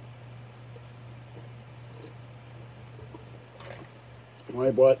 I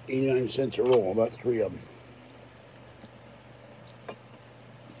bought 89 cents a roll, about 3 of them.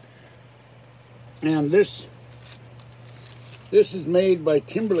 And this is made by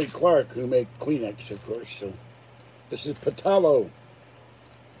Kimberly-Clark, who make Kleenex, of course. So this is Patalo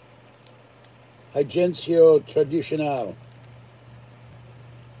Hygencio Tradicional.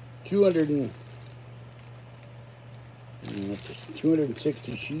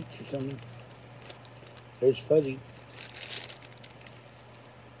 260 sheets or something. There's Fuzzy.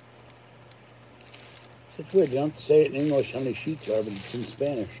 It's weird, you don't have to say it in English how many sheets are, but it's in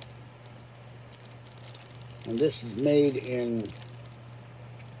Spanish. And this is made in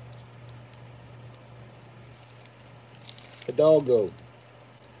Hidalgo,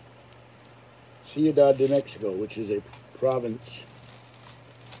 Ciudad de Mexico, which is a province.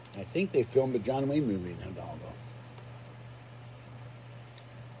 I think they filmed a John Wayne movie in Hidalgo.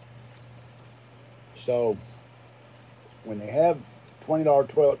 So, when they have $20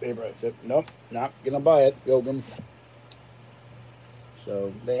 toilet paper, I said, nope, not gonna buy it, Gilgum.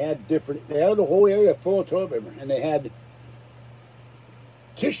 So they had a whole area full of toilet paper, and they had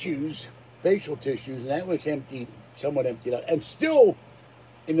tissues, facial tissues, and that was empty, somewhat emptied out. And still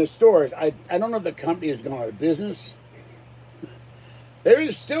in the stores, I don't know if the company has gone out of business. There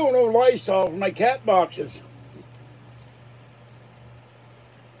is still no Lysol for my cat boxes.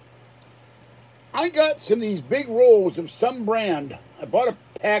 I got some of these big rolls of some brand. I bought a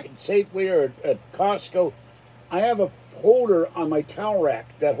pack at Safeway or at Costco. I have a holder on my towel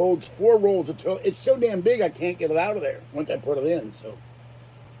rack that holds 4 rolls of toilet. It's so damn big I can't get it out of there once I put it in. So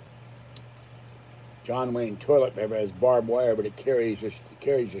John Wayne toilet paper has barbed wire, but it carries a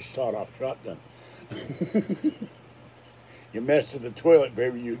sawed-off shotgun. You mess with the toilet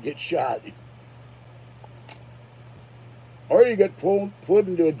paper, you get shot. Or you get put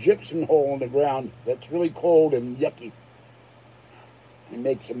into a gypsum hole in the ground that's really cold and yucky. It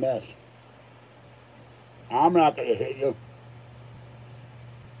makes a mess. I'm not going to hit you.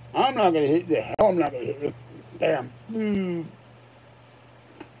 I'm not going to hit you. The hell I'm not going to hit you. Bam.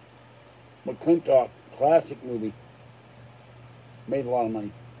 McClintock, classic movie. Made a lot of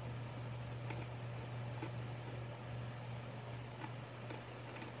money.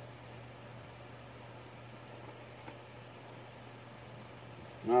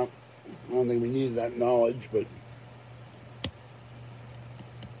 Well, I don't think we needed that knowledge, but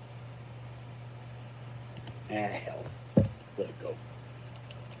hell, let it go.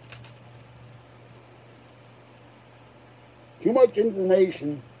 Too much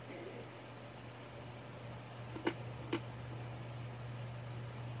information.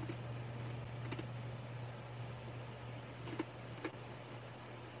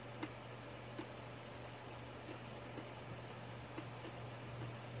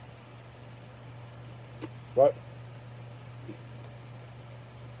 But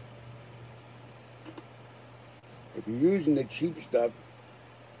if you're using the cheap stuff,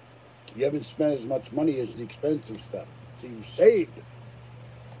 you haven't spent as much money as the expensive stuff. So you've saved.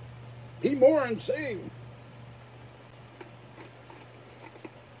 Be more and save.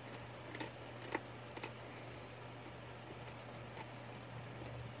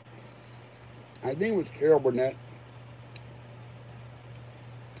 I think it was Carol Burnett.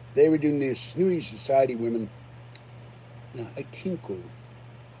 They were doing the Snooty Society women. No, I tinkle.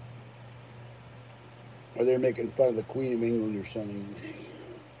 Or they're making fun of the Queen of England or something.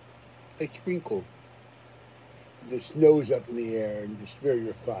 I sprinkle. This nose up in the air and just very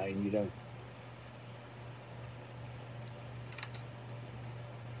refined, you know.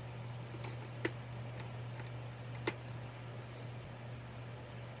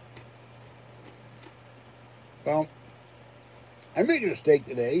 Well, I made a mistake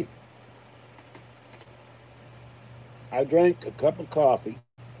today. I drank a cup of coffee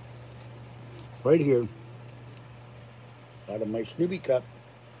right here out of my Snoopy cup.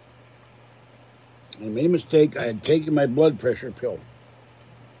 And I made a mistake. I had taken my blood pressure pill.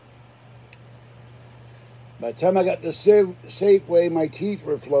 By the time I got to Safeway, my teeth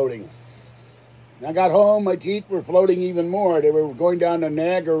were floating. And I got home, my teeth were floating even more. They were going down the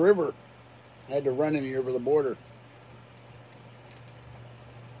Niagara River. I had to run in here over the border.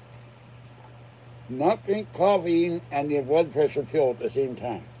 Not drink coffee and the blood pressure pill at the same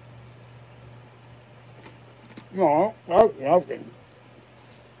time. No, nothing.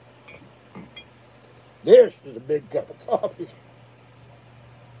 This is a big cup of coffee.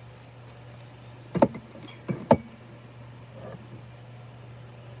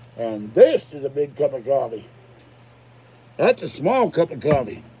 And this is a big cup of coffee. That's a small cup of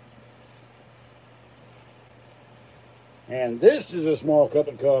coffee. And this is a small cup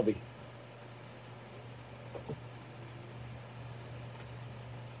of coffee.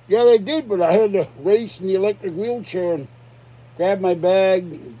 Yeah, they did, but I had to race in the electric wheelchair and grab my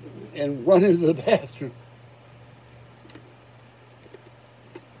bag and run into the bathroom.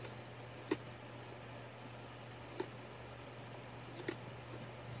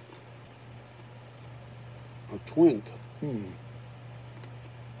 A twink.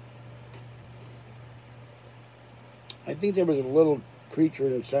 I think there was a little creature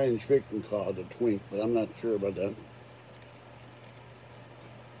in science fiction called a twink, but I'm not sure about that.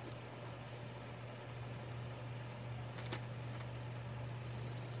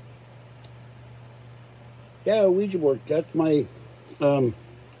 Yeah, Ouija board. That's my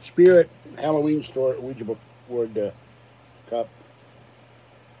Spirit Halloween store Ouija board cup.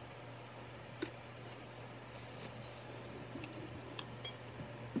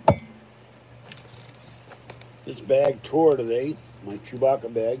 This bag tore today, my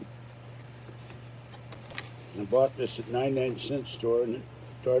Chewbacca bag. I bought this at 99-cent store, and it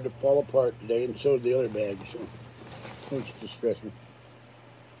started to fall apart today, and so did the other bag, so it's distressing.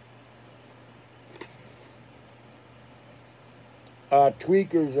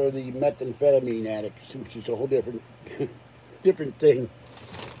 Tweakers are the methamphetamine addicts, which is a whole different different thing.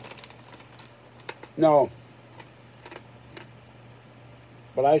 No.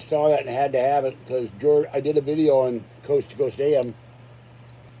 But I saw that and had to have it because I did a video on Coast to Coast AM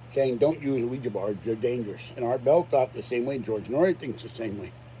saying don't use Ouija boards, they're dangerous. And Art Bell thought the same way, George Norrie thinks the same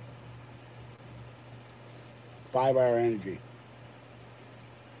way. 5-hour energy.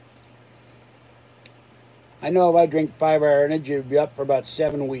 I know if I drink 5-hour energy, it would be up for about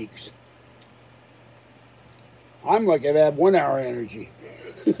 7 weeks. I'm like I've had 1-hour energy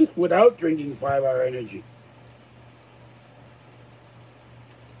without drinking 5-hour energy.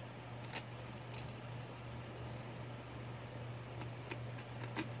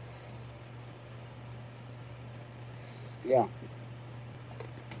 Yeah.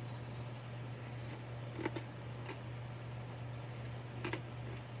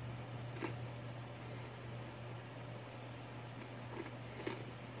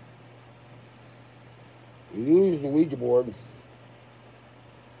 Use the Ouija board.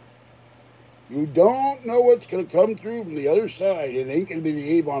 You don't know what's going to come through from the other side. It ain't going to be the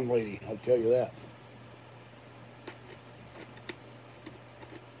Avon lady, I'll tell you that.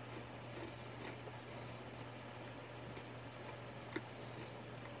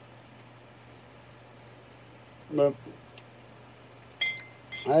 But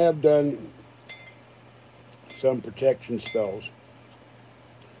I have done some protection spells.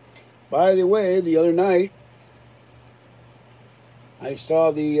 By the way, the other night, I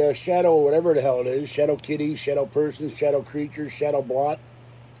saw the shadow, whatever the hell it is, shadow kitty, shadow person, shadow creature, shadow blot,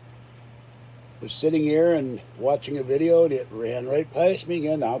 was sitting here and watching a video, and it ran right past me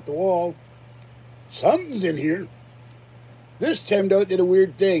again, out the wall. Something's in here. This time, though, it did a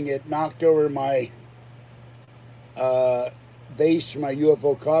weird thing. It knocked over my base for my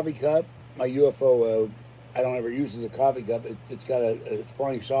UFO coffee cup. My UFO, I don't ever use it as a coffee cup. It's got a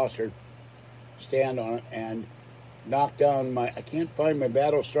flying saucer stand on it, and knocked down my, I can't find my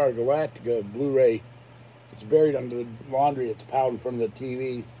Battlestar Galactica Blu-ray. It's buried under the laundry. It's piled in front of the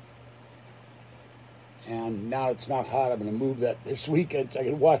TV. And now it's not hot. I'm going to move that this weekend so I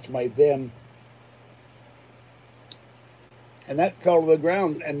can watch my Them. And that fell to the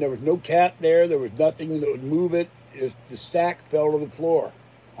ground, and there was no cat there. There was nothing that would move it. The stack fell to the floor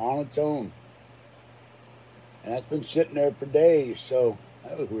on its own. And that's been sitting there for days, so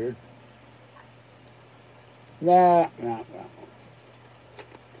that was weird. Nah.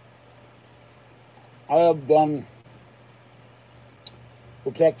 I have done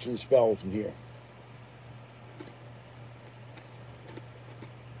protection spells in here.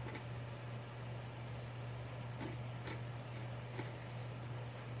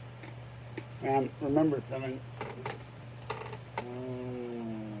 can't remember something.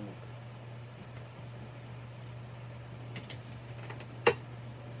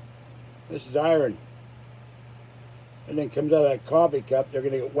 This is iron. And then comes out of that coffee cup, they're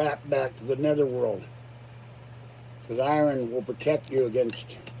going to get whacked back to the netherworld. Because iron will protect you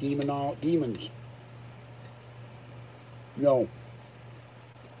against demons. No.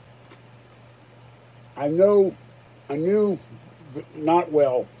 I knew, not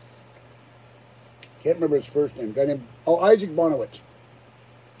well. Can't remember his first name. Guy named, Isaac Bonowitz.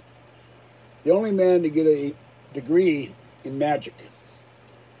 The only man to get a degree in magic.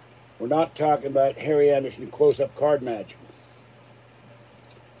 We're not talking about Harry Anderson close-up card magic.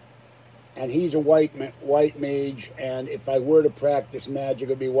 And he's a white mage, and if I were to practice magic, it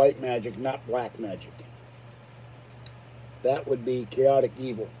would be white magic, not black magic. That would be chaotic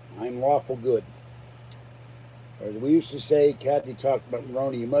evil. I'm lawful good. Or as we used to say, Kathy talked about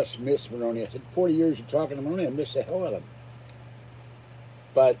Moroni, you must miss Moroni. I said, 40 years of talking to Moroni, I miss the hell out of him.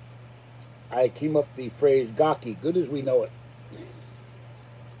 But I came up with the phrase, Gaki, good as we know it.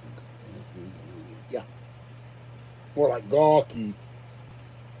 Yeah. More like Gawky.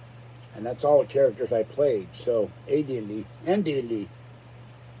 And that's all the characters I played. So, AD&D and D&D.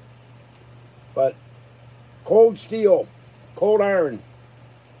 But, cold steel, cold iron.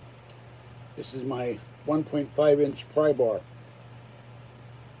 This is my 1.5-inch pry bar.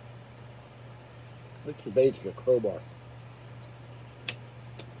 Looks basically a crowbar.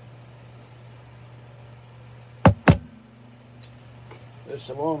 This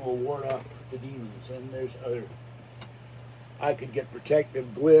alone will ward off the demons, and there's other. I could get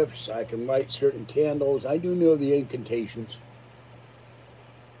protective glyphs, I can light certain candles, I do know the incantations.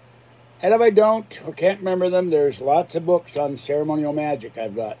 And if I don't, or can't remember them, there's lots of books on ceremonial magic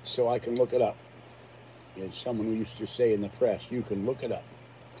I've got, so I can look it up. As someone who used to say in the press, you can look it up.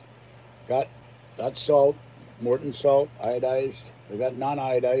 Got salt, Morton salt, iodized. I got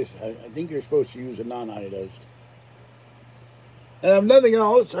non-iodized. I think you're supposed to use a non-iodized. And if nothing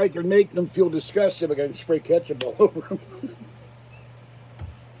else, I can make them feel disgusted. I can spray ketchup all over them.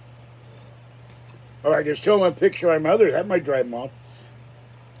 Or I can show them a picture of my mother. That might drive them off.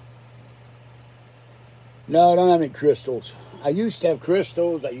 No, I don't have any crystals. I used to have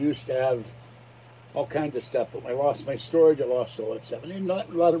crystals. I used to have all kinds of stuff. But when I lost my storage, I lost all that stuff. And there's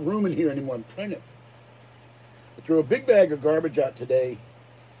not a lot of room in here anymore. I'm trying to. I threw a big bag of garbage out today.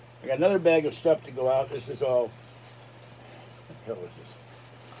 I got another bag of stuff to go out. This is all. What the hell is this?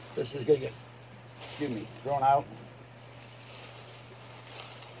 This is going to get, thrown out.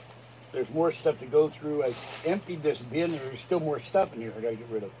 There's more stuff to go through. I emptied this bin. There's still more stuff in here I got to get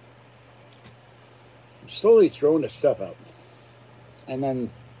rid of. I'm slowly throwing the stuff out. And then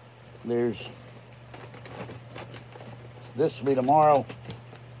there's this will be tomorrow.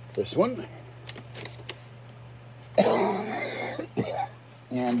 This one. And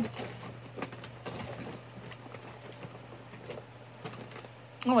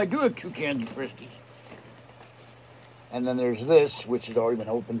I do have 2 cans of Friskies. And then there's this, which has already been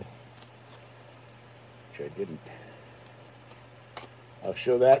opened. Which I didn't. I'll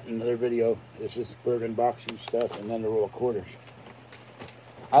show that in another video. This is Bergen boxing stuff, and then the roll of quarters.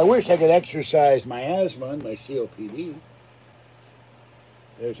 I wish I could exercise my asthma and my COPD.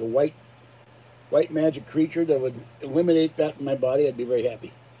 There's a white magic creature that would eliminate that in my body. I'd be very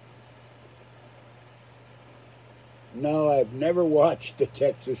happy. No, I've never watched the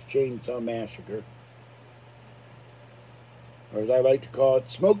Texas Chainsaw Massacre. Or as I like to call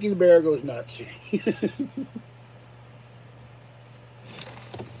it, Smokey the Bear Goes Nuts.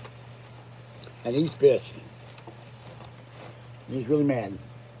 And he's pissed. He's really mad.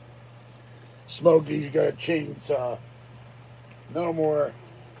 Smokey's got a chainsaw. No more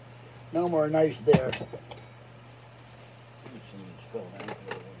nice bear.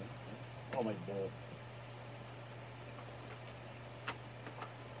 Oh my God.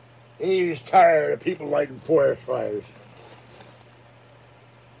 He's tired of people lighting forest fires.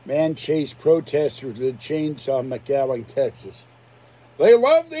 Man chased protesters with a chainsaw in McAllen, Texas. They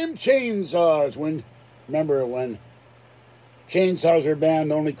love them chainsaws. Remember when chainsaws are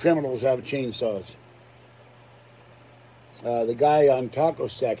banned, only criminals have chainsaws. The guy on Taco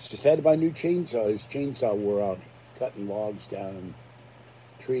Sacks just had to buy a new chainsaw. His chainsaw wore out, cutting logs down and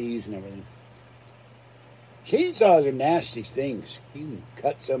trees and everything. Chainsaws are nasty things. You can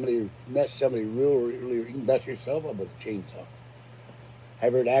cut somebody or mess somebody really, you can mess yourself up with a chainsaw.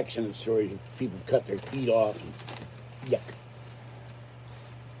 I've heard accident stories of people cut their feet off and yuck.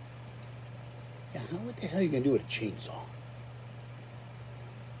 Yeah, what the hell are you going to do with a chainsaw?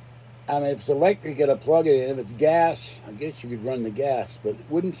 I mean, if it's electric, you got to plug it in. If it's gas, I guess you could run the gas. But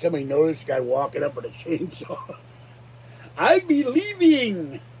wouldn't somebody notice this guy walking up with a chainsaw? I'd be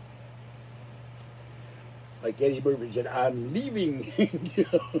leaving. Like Eddie Murphy said, I'm leaving. You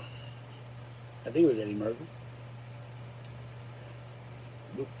know? I think it was Eddie Murphy.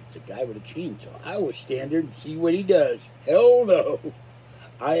 Look, it's a guy with a chainsaw. I will stand there and see what he does. Hell no.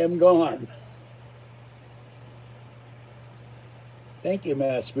 I am gone. Thank you,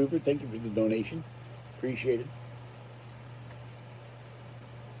 Matt Spoofer. Thank you for the donation. Appreciate it.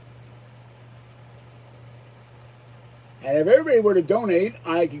 And if everybody were to donate,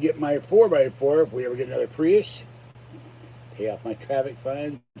 I could get my 4x4 if we ever get another Prius. Pay off my traffic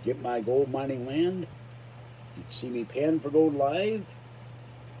fines, get my gold mining land. You'd see me pan for gold live.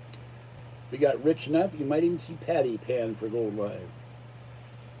 We got rich enough, you might even see Patty pan for gold live.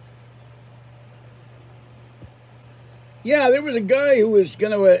 Yeah, there was a guy who was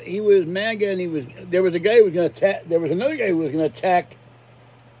gonna. He was MAGA, and there was a guy who was gonna attack. There was another guy who was gonna attack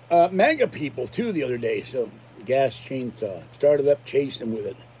MAGA people too the other day. So gas chainsaw started up chasing with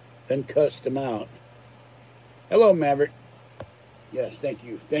it, then cussed him out. Hello, Maverick. Yes, thank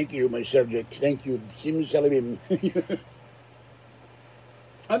you, my subject. Thank you, Sim.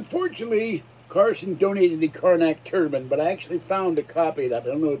 Unfortunately, Carson donated the Karnak turban, but I actually found a copy of that. I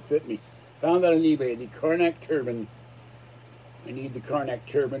don't know if it fit me. Found that on eBay. The Karnak turban. I need the Karnak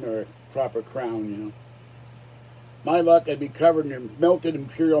turban or a proper crown, you know. My luck, I'd be covered in melted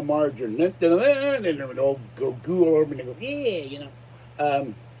imperial margarine. And it would all go goo all over me and go, yeah, you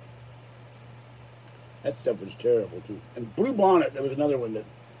know. That stuff was terrible, too. And Blue Bonnet, there was another one that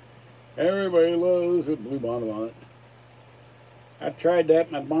everybody loves with Blue Bonnet on it. I tried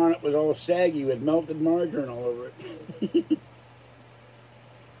that. My bonnet was all saggy with melted margarine all over it.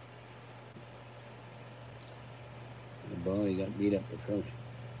 He got beat up with Coach.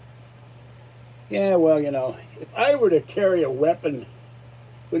 Yeah, well, you know, if I were to carry a weapon,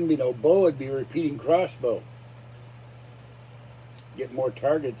 wouldn't be no bow, it'd be a repeating crossbow. Get more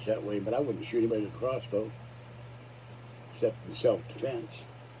targets that way, but I wouldn't shoot anybody with a crossbow, except in self-defense.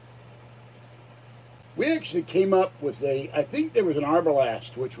 We actually came up with I think there was an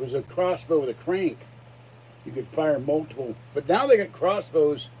Arbalast, which was a crossbow with a crank. You could fire multiple, but now they got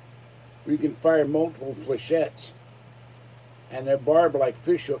crossbows where you can fire multiple flechettes. And they're barbed like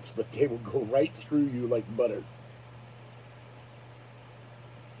fish hooks, but they will go right through you like butter.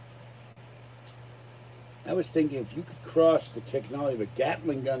 I was thinking if you could cross the technology of a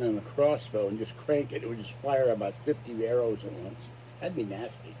Gatling gun and a crossbow and just crank it, it would just fire about 50 arrows at once. That'd be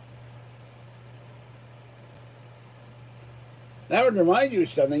nasty. Now I would remind you of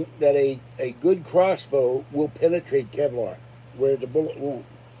something, that a good crossbow will penetrate Kevlar, where the bullet won't.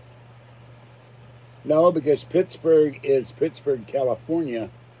 No, because Pittsburgh is Pittsburgh,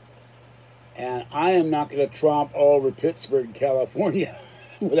 California, and I am not going to tromp all over Pittsburgh, California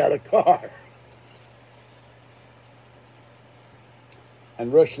without a car.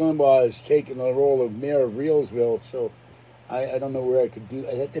 And Rush Limbaugh has taken the role of mayor of Reelsville, so I don't know where I could do.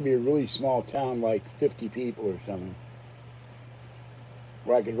 I'd have to be a really small town, like 50 people or something,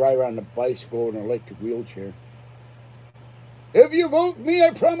 where I could ride around a bicycle in an electric wheelchair. If you vote me, I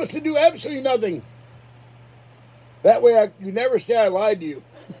promise to do absolutely nothing. That way you never say I lied to you.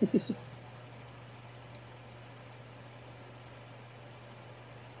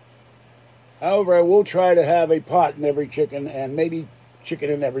 However, I will try to have a pot in every chicken, and maybe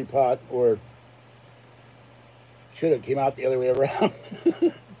chicken in every pot, or should have came out the other way around.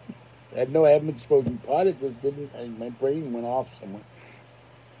 I know I haven't been smoking pot, it just didn't, my brain went off somewhere.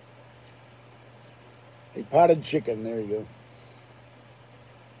 A potted chicken, there you go.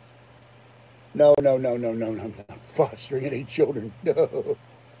 No, I'm not fostering any children. No.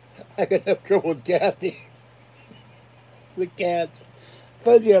 I got enough trouble with Kathy. The cats.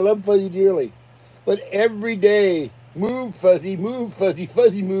 Fuzzy, I love Fuzzy dearly. But every day, move, Fuzzy,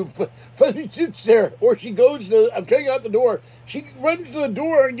 Fuzzy, move. Fuzzy sits there, or she goes I'm trying to get out the door. She runs to the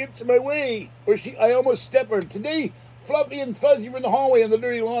door and gets in my way. Or I almost step her. Today, Fluffy and Fuzzy were in the hallway in the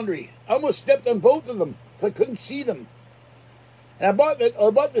dirty laundry. I almost stepped on both of them. I couldn't see them. And I bought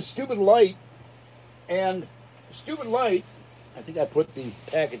the stupid light. And the stupid light, I think I put the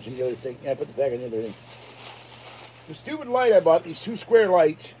package in the other thing. Yeah, I put the package in the other thing. The stupid light I bought, these two square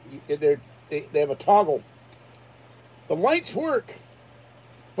lights, they have a toggle. The lights work,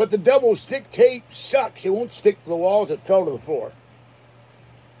 but the double stick tape sucks. It won't stick to the walls. It fell to the floor.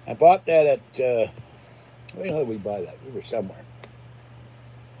 I bought that at, where the hell did we buy that? We were somewhere.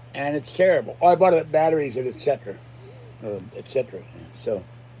 And it's terrible. Oh, I bought it at Batteries and etc. So...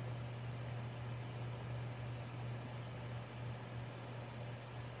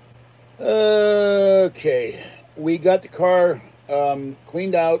 Okay, we got the car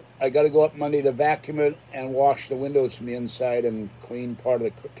cleaned out. I got to go up Monday to vacuum it and wash the windows from the inside and clean part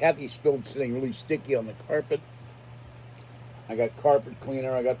of the. Kathy spilled something really sticky on the carpet. I got carpet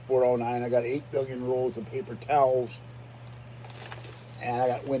cleaner. I got 409. I got 8 billion rolls of paper towels, and I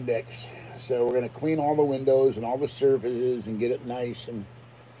got Windex. So we're gonna clean all the windows and all the surfaces and get it nice. And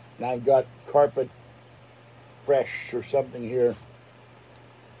I've got carpet fresh or something here.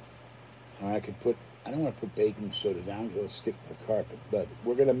 Or I could put. I don't want to put baking soda down because it'll stick to the carpet. But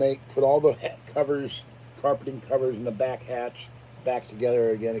we're gonna put all the covers, carpeting covers in the back hatch back together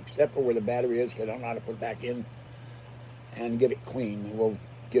again, except for where the battery is, because I don't know how to put it back in, and get it clean. And we'll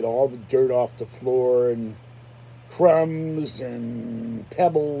get all the dirt off the floor and crumbs and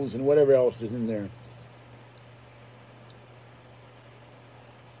pebbles and whatever else is in there.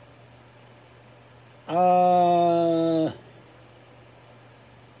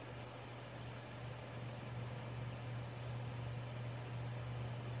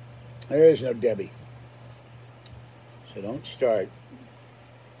 There is no Debbie. So don't start.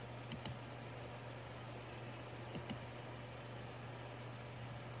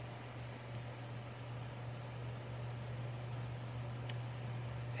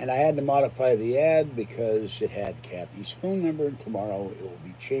 And I had to modify the ad because it had Kathy's phone number, and tomorrow it will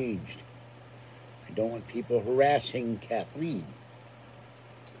be changed. I don't want people harassing Kathleen.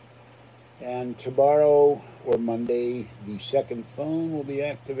 And tomorrow or Monday, the second phone will be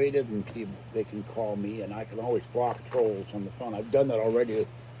activated, and people, they can call me, and I can always block trolls on the phone. I've done that already.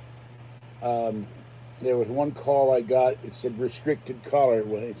 There was one call I got. It said restricted caller.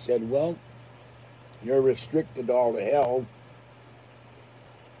 When it said, "Well, you're restricted all to hell,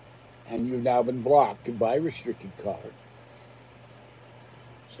 and you've now been blocked. Goodbye, restricted caller."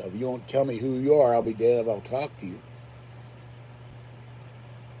 So if you won't tell me who you are, I'll be damned if I'll talk to you.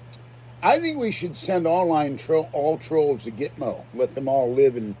 I think we should send all trolls to Gitmo. Let them all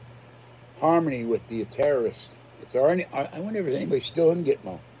live in harmony with the terrorists. If there are any, I wonder if there's anybody still in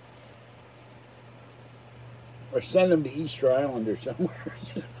Gitmo. Or send them to Easter Island or somewhere.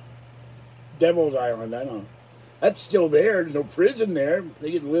 Devil's Island, I don't know. That's still there. There's no prison there.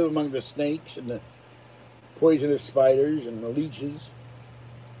 They can live among the snakes and the poisonous spiders and the leeches.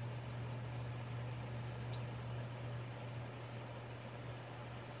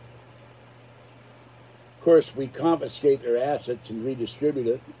 Of course, we confiscate their assets and redistribute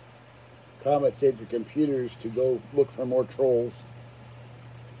it. Confiscate their computers to go look for more trolls.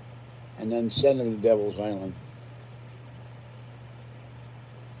 And then send them to Devil's Island.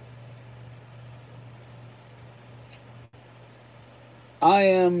 I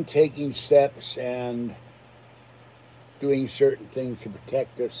am taking steps and doing certain things to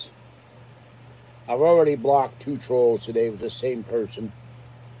protect us. I've already blocked 2 trolls today with the same person.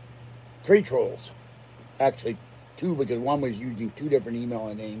 3 trolls. Actually, 2, because one was using 2 different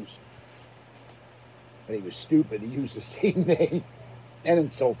email names. But he was stupid. He used the same name and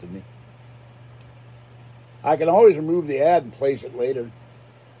insulted me. I can always remove the ad and place it later.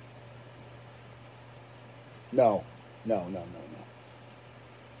 No.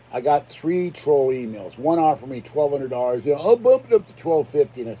 I got 3 troll emails. One offered me $1,200. I'll bump it up to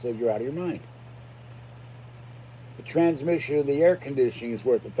 $1,250, and I said, "You're out of your mind." The transmission of the air conditioning is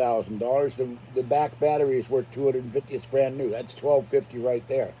worth $1,000. The back battery is worth $250. It's brand new. That's $1,250 right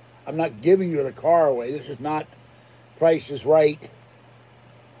there. I'm not giving you the car away. This is not Price is Right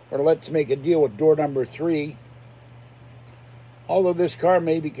or Let's Make a Deal with door number 3. Although this car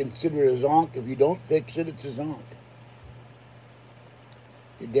may be considered a zonk, if you don't fix it, it's a zonk.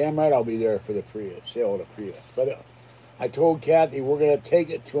 You're damn right I'll be there for the Prius, sale of the Prius. But I told Kathy we're going to take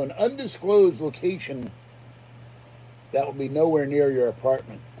it to an undisclosed location that will be nowhere near your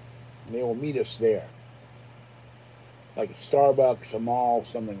apartment. And they will meet us there. Like a Starbucks, a mall,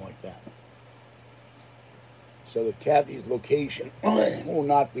 something like that. So that Kathy's location will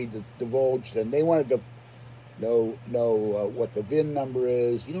not be divulged. And they wanted to know what the VIN number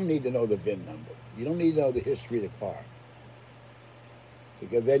is. You don't need to know the VIN number. You don't need to know the history of the car.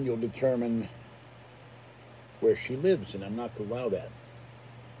 Because then you'll determine where she lives, and I'm not going to allow that.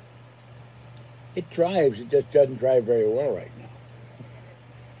 It drives, it just doesn't drive very well right now.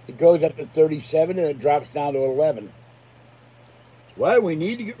 It goes up to 37 and it drops down to 11. That's why we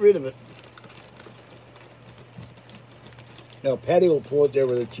need to get rid of it. Now, Patty will pull it there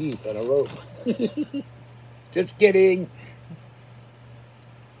with her teeth on a rope. Just kidding.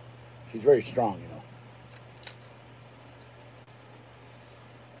 She's very strong, you know.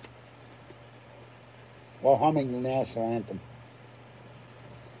 While humming the national anthem.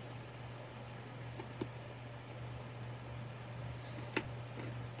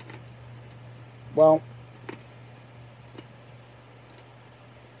 Well,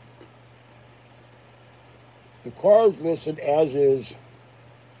 the car is listed as is.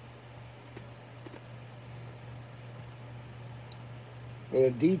 With a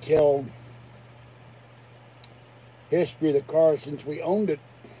detailed history of the car since we owned it.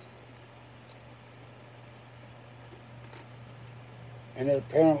 And it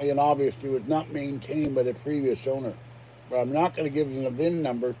apparently and obviously was not maintained by the previous owner. But I'm not going to give them the VIN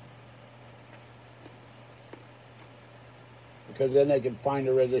number, because then they can find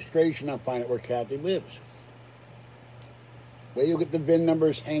the registration and find out where Kathy lives. Well, you get the VIN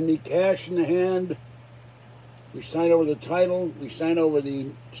numbers handy, cash in the hand. We sign over the title. We sign over the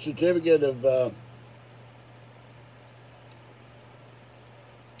certificate of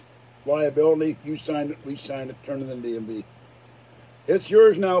liability. You sign it, we sign it, turn it in the DMV. It's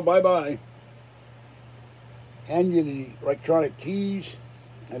yours now, bye-bye. Hand you the electronic keys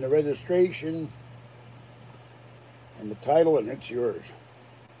and the registration and the title, and it's yours.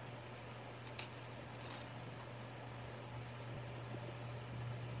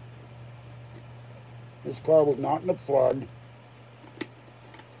 This car was not in a flood.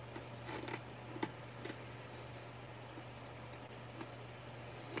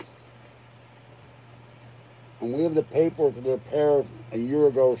 And we have the paperwork to repair a year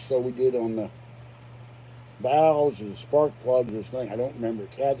ago, so we did on the valves and the spark plugs or something. I don't remember.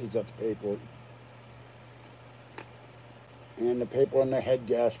 Kathy's got the paperwork. And the paper on the head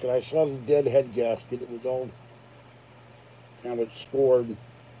gasket. I saw the dead head gasket. It was all kind of scored.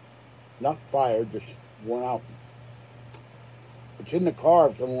 Not fired, just worn out. It's in the car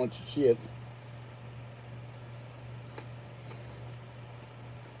if someone wants to see it.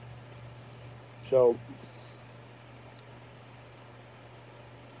 So,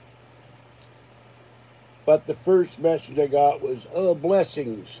 but the first message I got was, oh,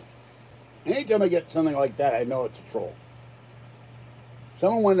 blessings. Anytime I get something like that, I know it's a troll.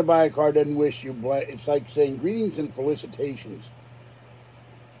 Someone wanted to buy a car, doesn't wish you it's like saying greetings and felicitations.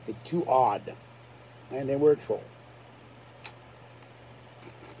 It's too odd. And they were a troll.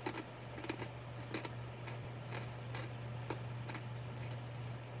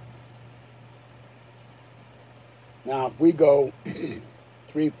 Now, if we go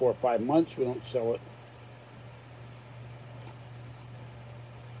 3, 4, 5 months, we don't sell it.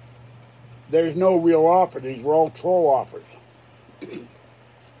 There's no real offer. These were all troll offers.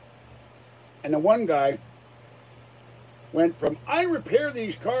 And the one guy went from, I repair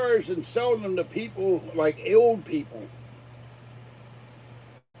these cars and sell them to people like old people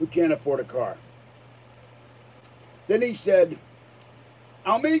who can't afford a car. Then he said,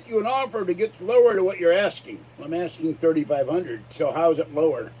 I'll make you an offer that gets lower to what you're asking. I'm asking $3,500, so how is it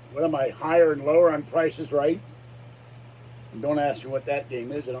lower? What am I, higher and lower on Price is Right? And don't ask me what that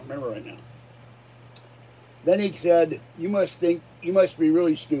game is, I don't remember right now. Then he said, you must be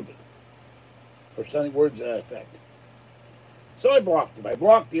really stupid. Or something, words to that effect. So I blocked him. I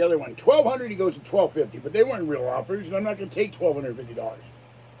blocked the other one. $1,200, he goes to $1,250, but they weren't real offers, and I'm not going to take $1,250.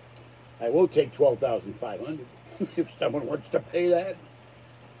 I will take $12,500 if someone wants to pay that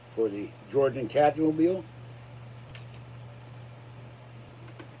for the George and Kathy mobile.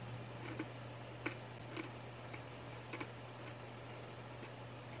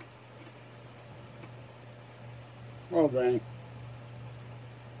 Well, Granny,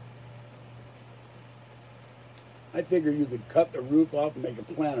 I figured you could cut the roof off and make a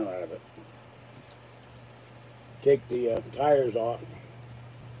planter out of it. Take the tires off.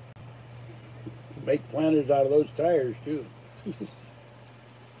 Make planters out of those tires, too.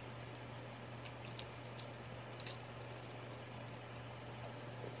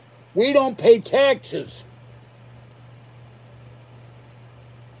 We don't pay taxes.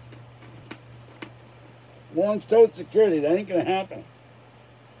 We're on Social Security. That ain't going to happen.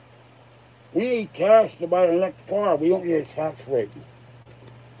 We need cash to buy the next car. We don't need a tax rate.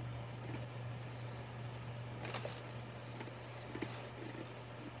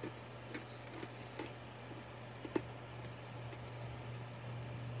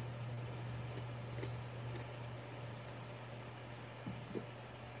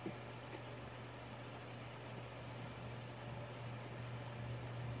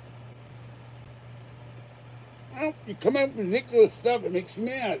 Well, you come up with ridiculous stuff, it makes you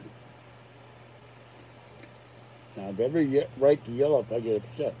mad. Now, I have every right to yell if I get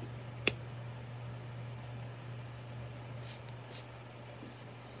upset.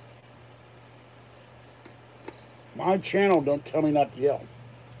 My channel don't tell me not to yell.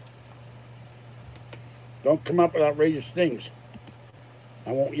 Don't come up with outrageous things.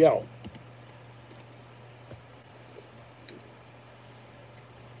 I won't yell.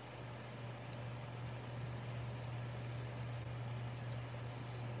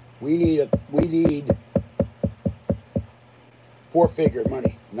 We need four-figure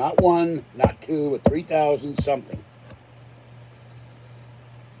money. Not one, not two, but 3,000 something.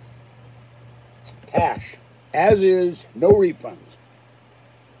 Cash. As is, no refunds.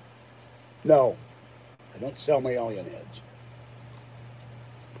 No. I don't sell my alien heads.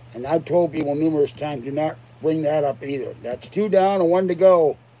 And I've told people numerous times, do not bring that up either. That's 2 down and 1 to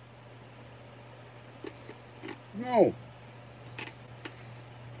go. No.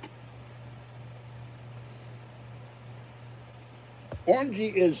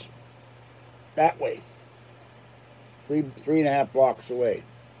 Orangey is that way. 3.5 blocks away.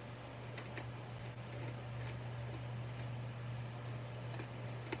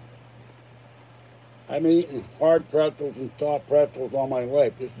 I've been eating hard pretzels and soft pretzels all my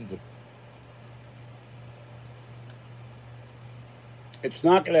life. It's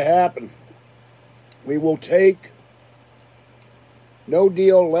not going to happen. We will take no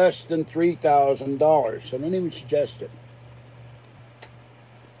deal less than $3,000. So don't even suggest it.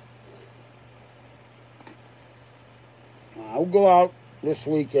 I'll go out this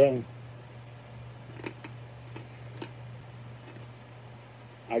weekend.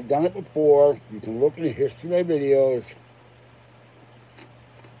 I've done it before. You can look in the history of my videos.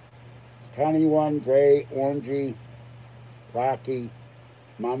 Tiny one, gray, orangey, blacky,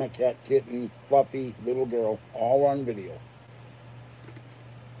 mama cat, kitten, fluffy, little girl, all on video.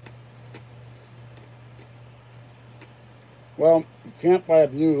 Well, you can't buy a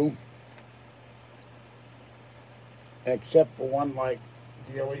view except for one like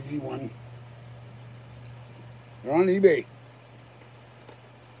the LED one. They're on eBay.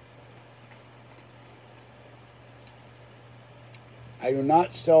 I do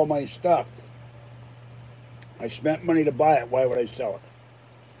not sell my stuff. I spent money to buy it. Why would I sell it?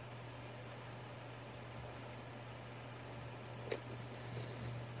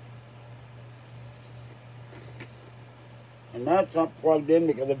 And that's not plugged in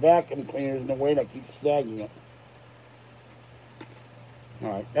because the vacuum cleaner is in the way and I keep snagging it.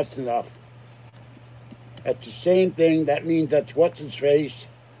 Alright, that's enough. That's the same thing. That means that's what's his face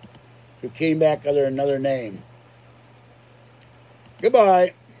who came back under another name.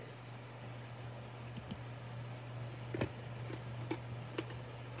 Goodbye.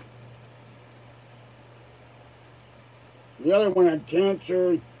 The other one had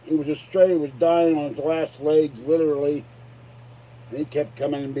cancer. He was a stray. He was dying on his last legs, literally. And he kept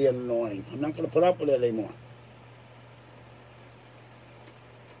coming and being annoying. I'm not going to put up with it anymore.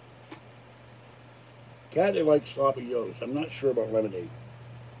 Kathy likes sloppy joes. I'm not sure about lemonade.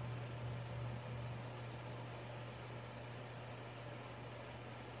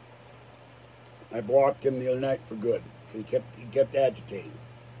 I blocked him the other night for good. He kept agitating.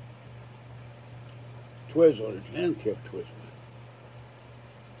 Twizzlers and kept Twizzlers.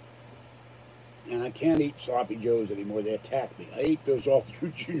 And I can't eat sloppy joes anymore. They attack me. I ate those all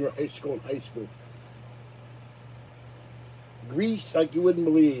through junior high school and high school. Grease like you wouldn't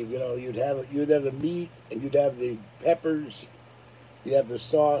believe. You know, you'd have the meat and you'd have the peppers, you'd have the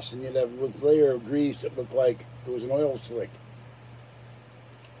sauce, and you'd have a layer of grease that looked like it was an oil slick.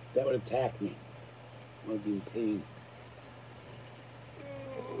 That would attack me. I would be in pain.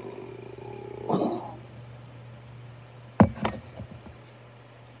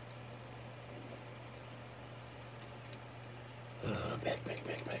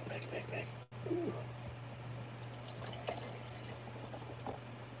 Back. Ooh.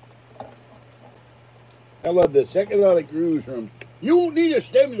 I love this. Economic Grooves Room. You won't need a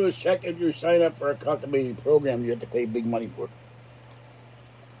stimulus check if you sign up for a cockamamie program you have to pay big money for.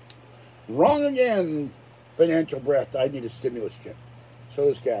 Wrong again, financial breath. I need a stimulus check. So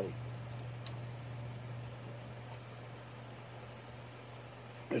does Kathy.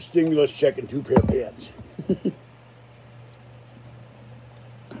 A stimulus check and 2 pair of pants.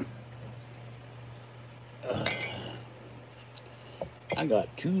 I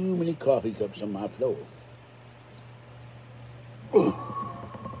got too many coffee cups on my floor.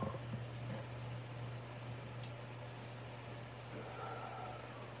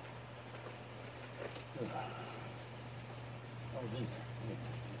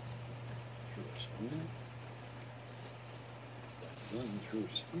 Threw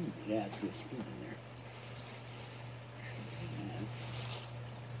a spoon. Yeah, I threw a spoon in there.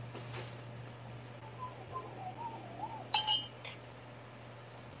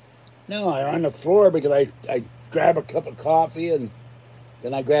 No, I'm on the floor because I grab a cup of coffee and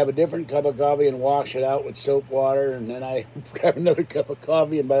then I grab a different cup of coffee and wash it out with soap water, and then I grab another cup of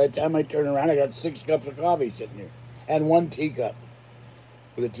coffee, and by the time I turn around I got 6 cups of coffee sitting here and 1 teacup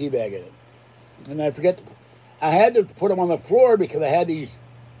with a tea bag in it. And I forget I had to put them on the floor because I had these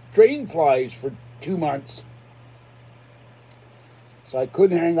drain flies for 2 months. So I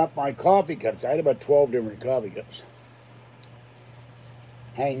couldn't hang up my coffee cups. I had about 12 different coffee cups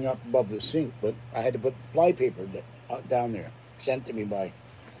hanging up above the sink, but I had to put fly paper down there, sent to me by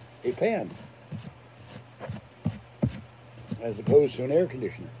a fan, as opposed to an air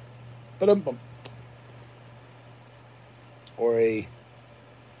conditioner. Ba-dum-bum. Or a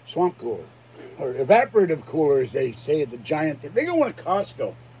swamp cooler. Or evaporative cooler, as they say at the giant. They go to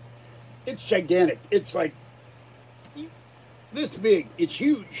Costco. It's gigantic. It's like this big. It's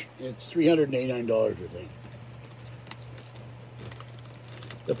huge. It's $389, I think.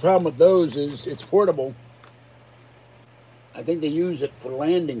 The problem with those is it's portable. I think they use it for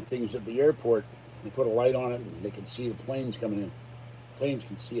landing things at the airport. They put a light on it and they can see the planes coming in. Planes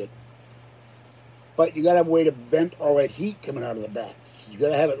can see it. But you got to have a way to vent all that heat coming out of the back. You got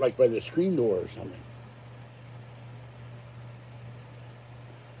to have it like by the screen door or something.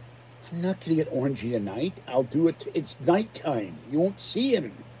 I'm not going to get orangey tonight. I'll do it. It's nighttime. You won't see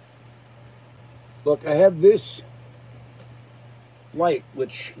him. Look, I have this light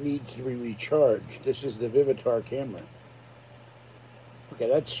which needs to be recharged. This is the Vivitar camera. Okay,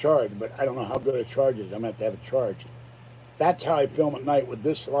 that's charged, but I don't know how good a charge is. I'm going to have to have it charged. That's how I film at night, with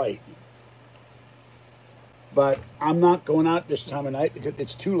this light. But I'm not going out this time of night because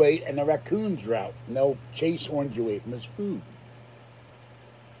it's too late and the raccoons are out. And they'll chase Orange away from his food.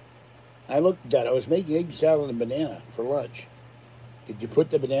 I looked at it. I was making egg salad and banana for lunch. Did you put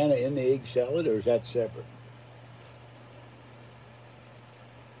the banana in the egg salad, or is that separate?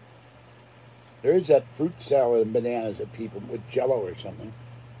 There is that fruit salad and bananas that people with Jello or something,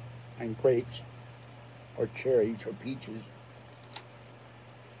 and grapes, or cherries, or peaches.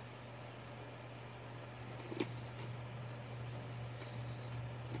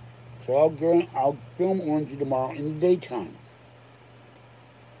 So I'll film Orangey tomorrow in the daytime.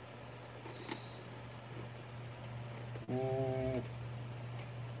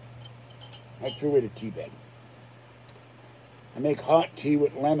 I threw away the tea bag. I make hot tea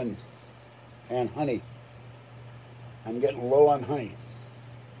with lemon and honey. I'm getting low on honey.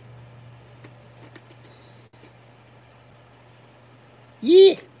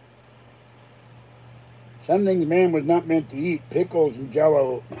 Yeek! Some things man was not meant to eat. Pickles and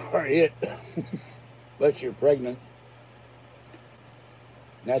Jello are it. Unless you're pregnant.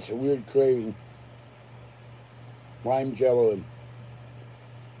 That's a weird craving. Lime Jello and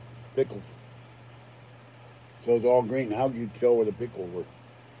pickles. So it's all green. How do you tell where the pickles were?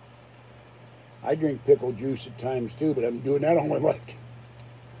 I drink pickle juice at times too, but I'm doing that on my left.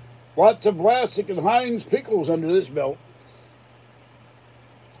 Lots of Vlasic and Heinz pickles under this belt.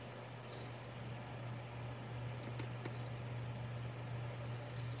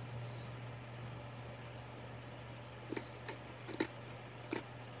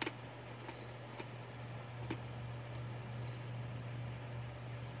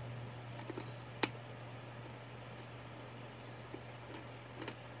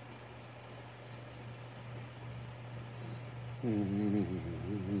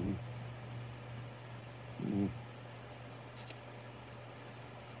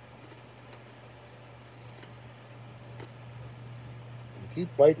 I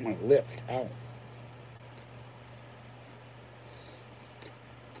keep biting my lips. Ow.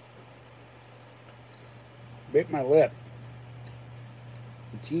 Bit my lip.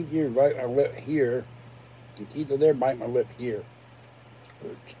 The teeth here bite my lip here. The teeth are there bite my lip here.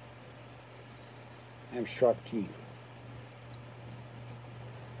 Hurts. I have sharp teeth.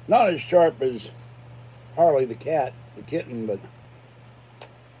 Not as sharp as Harley the cat, the kitten, but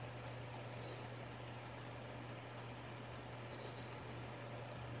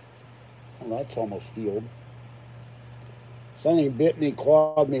well, that's almost healed. Something bit me,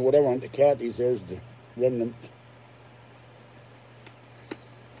 clawed me, whatever on the Kathy's. There's the remnants.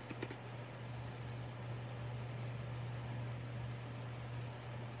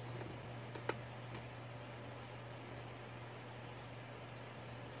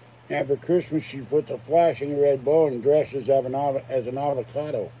 After Christmas, she puts a flashing red bow and dresses as an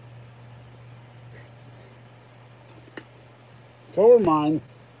avocado. So are mine.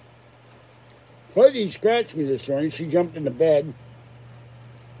 Fuzzy scratched me this morning. She jumped into bed.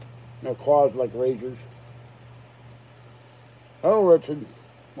 No claws like razors. Oh, Richard.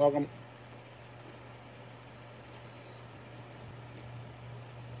 Welcome.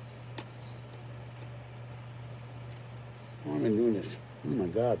 How am I doing this? Oh my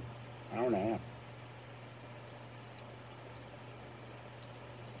God. Hour and a half.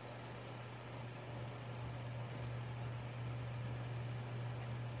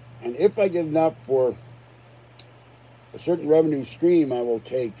 And if I get enough for a certain revenue stream, I will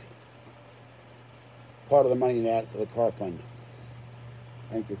take part of the money in that to the car fund.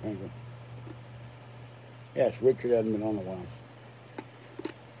 Thank you, thank you. Yes, Richard hasn't been on a while.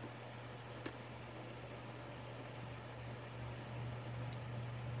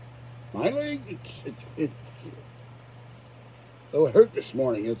 My leg, it's. Oh, it hurt this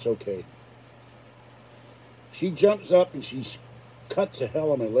morning. It's okay. She jumps up and she cuts the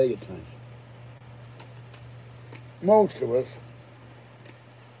hell on my leg at times. Most of us.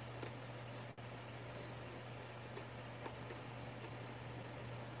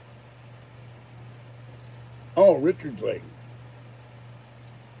 Oh, Richard's leg.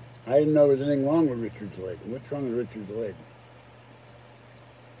 I didn't know there was anything wrong with Richard's leg. What's wrong with Richard's leg?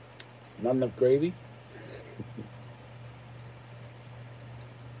 Not enough gravy?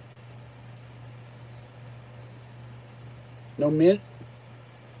 No mint?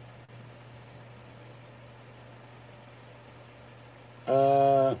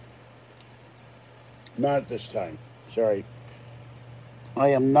 Not at this time. Sorry. I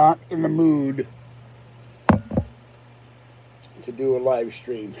am not in the mood to do a live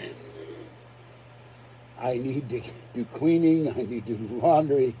stream. I need to do cleaning. I need to do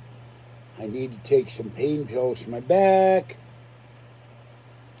laundry. I need to take some pain pills for my back.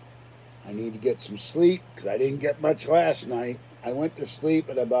 I need to get some sleep because I didn't get much last night. I went to sleep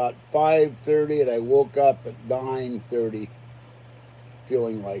at about 5:30 and I woke up at 9:30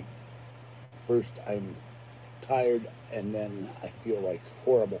 feeling like first I'm tired and then I feel like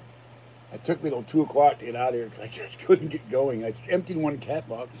horrible. It took me till 2 o'clock to get out of here because I just couldn't get going. I emptied one cat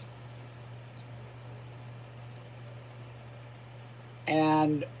box.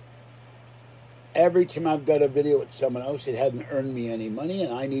 And every time I've got a video with someone else, it hasn't earned me any money,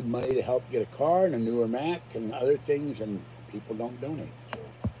 and I need money to help get a car and a newer Mac and other things, and people don't donate. So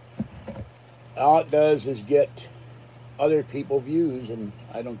all it does is get other people views, and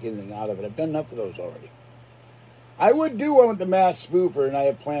I don't get anything out of it. I've done enough of those already. I would do one with the mass spoofer, and I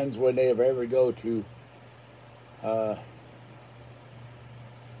have plans one day if I ever go to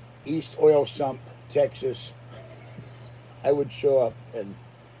East Oil Sump, Texas. I would show up and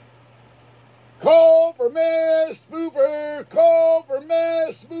call for mass spoofer, call for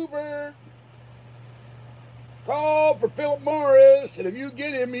mass spoofer, call for Philip Morris, and if you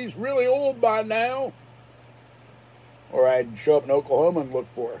get him, he's really old by now. Or I'd show up in Oklahoma and look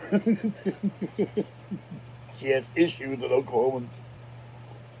for her. She has issues with Oklahomans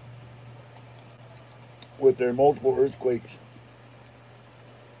with their multiple earthquakes.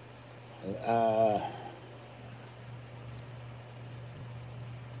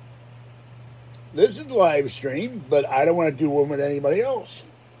 This is a live stream, but I don't want to do one with anybody else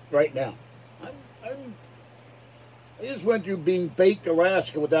right now. I just went through being baked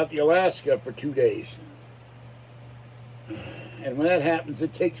Alaska without the Alaska for 2 days. And when that happens,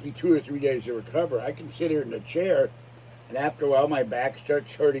 it takes me 2 or 3 days to recover. I can sit here in a chair, and after a while, my back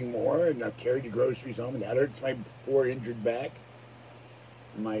starts hurting more, and I've carried the groceries home, and that hurts my poor injured back.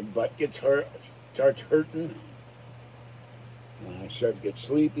 My butt gets hurt, starts hurting, and I start to get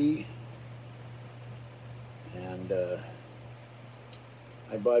sleepy. And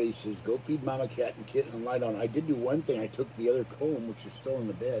my buddy says, go feed Mama Cat and Kitten and lie down. I did do one thing. I took the other comb, which is still in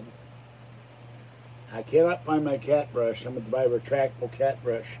the bed. I cannot find my cat brush. I'm going to buy a retractable cat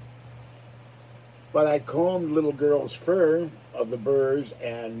brush. But I combed little girl's fur of the burrs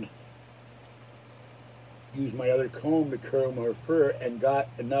and used my other comb to comb her fur and got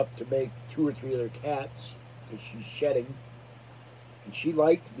enough to make 2 or 3 other cats because she's shedding. And she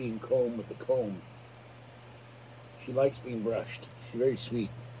liked being combed with the comb. She likes being brushed. She's very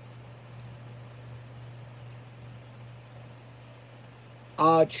sweet.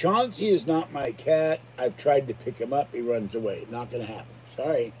 Chauncey is not my cat. I've tried to pick him up. He runs away. Not going to happen.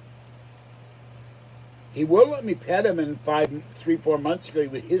 Sorry. He will let me pet him. And 3, 4 months ago, he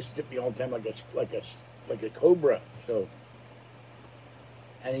would hiss at me all the time like a cobra. So,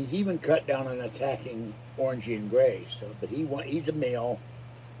 and he's even cut down on attacking Orangey and Gray. So, but he's a male,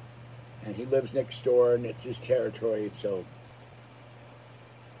 and he lives next door, and it's his territory. So.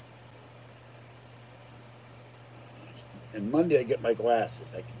 And Monday I get my glasses.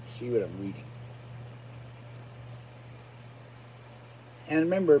 I can see what I'm reading. And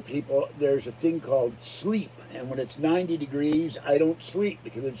remember, people, there's a thing called sleep. And when it's 90 degrees, I don't sleep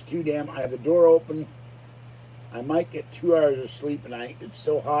because it's too damn... I have the door open. I might get 2 hours of sleep a night. It's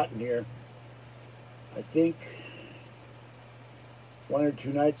so hot in here. I think 1 or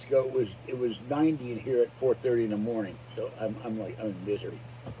 2 nights ago it was 90 in here at 4:30 in the morning. So I'm in misery.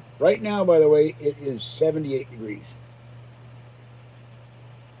 Right now, by the way, it is 78 degrees.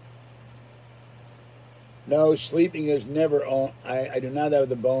 No, sleeping is never on. I do not have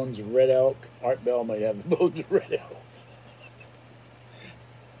the bones of red elk. Art Bell might have the bones of red elk.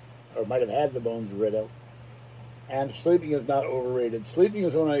 Or might have had the bones of red elk. And sleeping is not overrated. Sleeping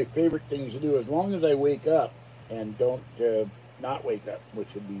is one of my favorite things to do, as long as I wake up and don't not wake up,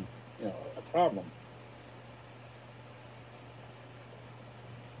 which would be, a problem.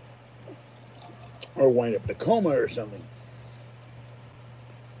 Or wind up in a coma or something.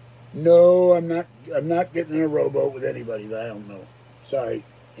 No, I'm not. I'm not getting in a rowboat with anybody that I don't know. Sorry,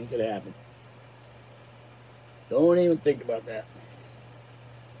 ain't gonna happen. Don't even think about that.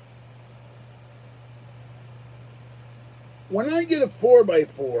 When I get a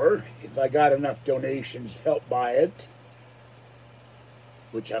 4x4, if I got enough donations to help buy it,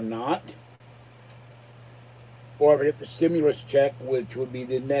 which I'm not, or if I get the stimulus check, which would be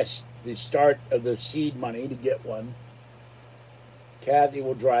the start of the seed money to get one, Kathy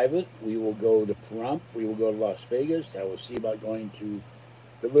will drive it. We will go to Pahrump. We will go to Las Vegas. I will see about going to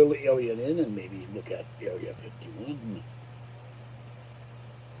the Little Alien Inn and maybe look at Area 51.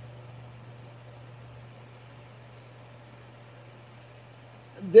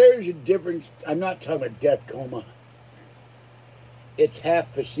 There's a difference. I'm not talking about death coma. It's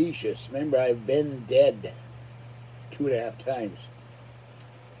half facetious. Remember, I've been dead 2.5 times.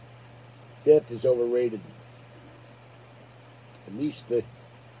 Death is overrated. At least the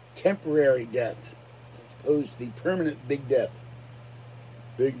temporary death, as opposed to the permanent big death.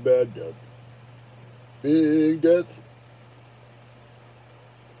 Big bad death. Big death.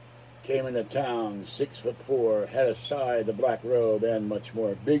 Came into town, 6'4", had a side, a black robe, and much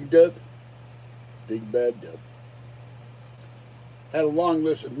more. Big death. Big bad death. Had a long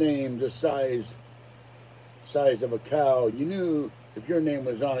list of names, the size of a cow. You knew if your name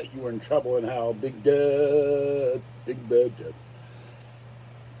was on it, you were in trouble, and how. Big death. Big bad death.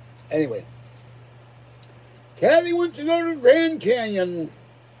 Anyway, Kathy wants to go to the Grand Canyon.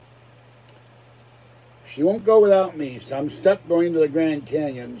 She won't go without me, so I'm stuck going to the Grand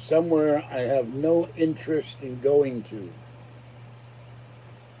Canyon, somewhere I have no interest in going to.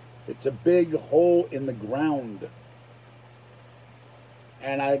 It's a big hole in the ground.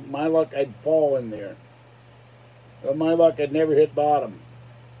 And my luck, I'd fall in there. But my luck, I'd never hit bottom.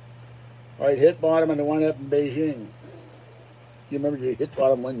 Or I'd hit bottom and I wound up in Beijing. You remember you hit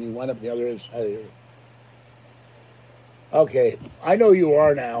bottom when you went up the other side of the earth. Okay, I know you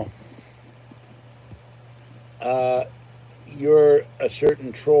are now. You're a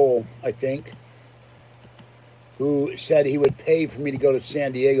certain troll, I think, who said he would pay for me to go to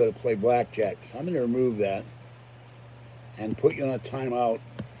San Diego to play blackjack. So I'm going to remove that and put you on a timeout.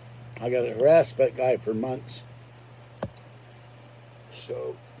 I got harassed by that guy for months.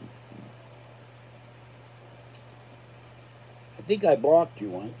 So I think I blocked you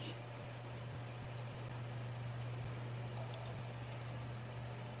once.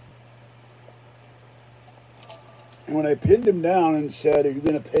 And when I pinned him down and said, are you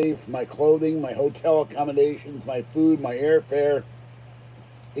going to pay for my clothing, my hotel accommodations, my food, my airfare,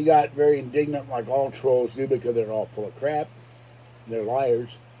 he got very indignant, like all trolls do, because they're all full of crap. They're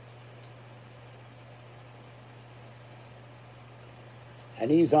liars.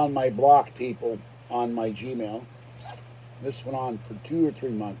 And he's on my blocked people on my Gmail. This went on for 2 or 3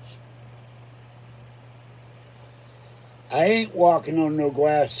 months. I ain't walking on no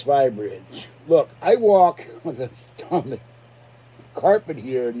glass spy bridge. Look, I walk on the carpet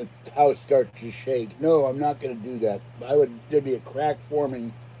here and the house starts to shake. No, I'm not going to do that. There'd be a crack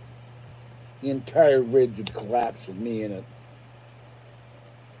forming. The entire bridge would collapse with me in it.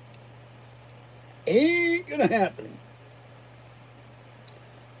 Ain't going to happen.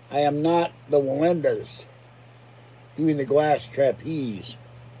 I am not the Walendas doing the glass trapeze.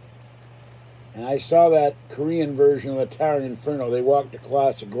 And I saw that Korean version of the Towering Inferno. They walked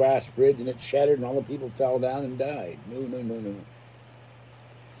across a glass bridge and it shattered and all the people fell down and died. No, no, no, no.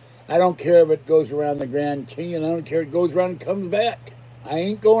 I don't care if it goes around the Grand Canyon. I don't care if it goes around and comes back. I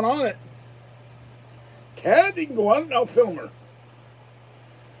ain't going on it. Kathy can go on it and I'll film her.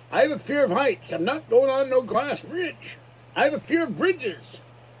 I have a fear of heights. I'm not going on no glass bridge. I have a fear of bridges.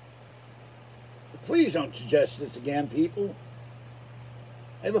 But please don't suggest this again, people.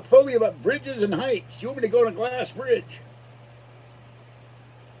 I have a phobia about bridges and heights. You want me to go on a glass bridge?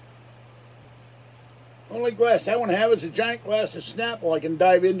 Only glass I want to have is a giant glass of Snapple I can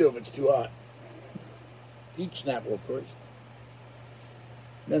dive into if it's too hot. Eat Snapple, of course.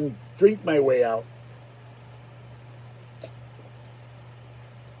 Then drink my way out.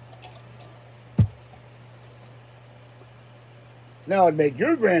 Now it'd make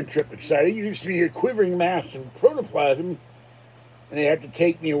your grand trip exciting. You used to be a quivering mass of protoplasm And they have to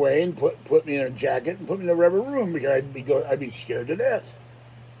take me away and put me in a jacket and put me in a rubber room because I'd be scared to death.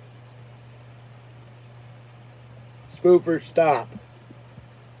 Spoofer, stop.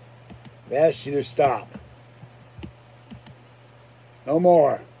 I've asked you to stop. No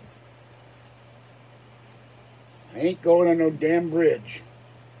more. I ain't going on no damn bridge.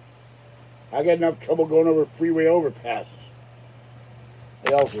 I got enough trouble going over freeway overpasses.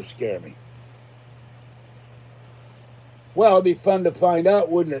 They also scare me. Well, it'd be fun to find out,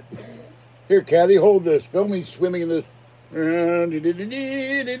 wouldn't it? Here, Kathy, hold this. Film me swimming in this.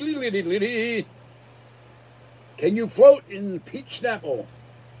 Can you float in peach snapple?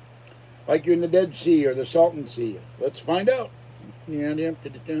 Like you're in the Dead Sea or the Salton Sea? Let's find out. Well,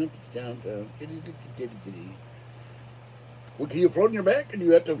 can you float on your back, or do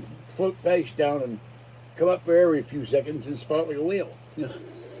you have to float face down and come up for air every few seconds and spout like a whale? It's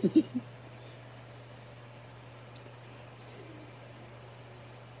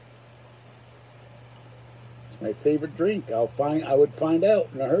my favorite drink. I would find out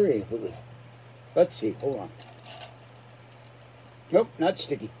in a hurry if it was. Let's see. Hold on. Nope, not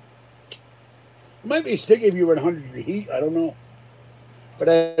sticky. It might be sticky if you were at 100-degree heat. I don't know. But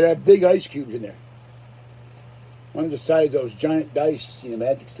I have big ice cubes in there. One the size of those giant dice in the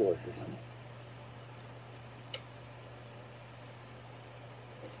magic stores or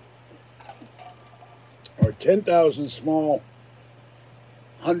something. Or 10,000 small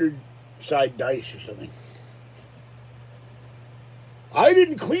 100-side dice or something. I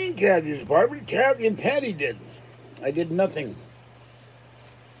didn't clean Kathy's apartment. Kathy and Patty did. I did nothing.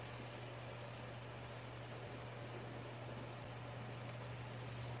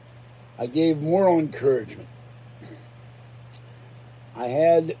 I gave moral encouragement.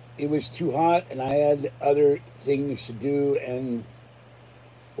 It was too hot and I had other things to do and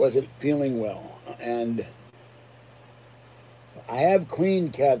wasn't feeling well. And I have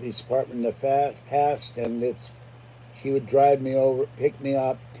cleaned Kathy's apartment in the past, and she would drive me over, pick me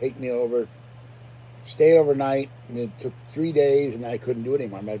up, take me over, stay overnight, and it took 3 days and I couldn't do it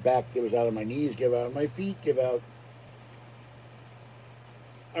anymore. My back gives out on my knees, give out, my feet give out.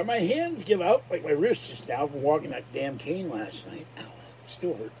 Or my hands give out, like my wrist just now from walking that damn cane last night. Ow, it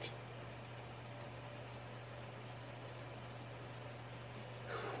still hurts.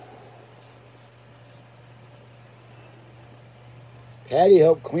 Patty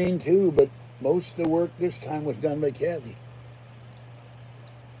helped clean too, but most of the work this time was done by Kathy.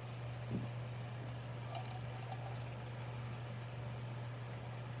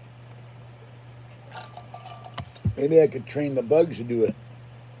 Maybe I could train the bugs to do it.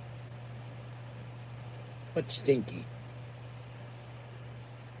 What's stinky?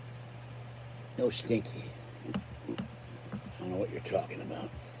 No stinky. I don't know what you're talking about.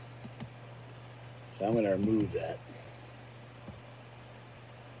 So I'm going to remove that.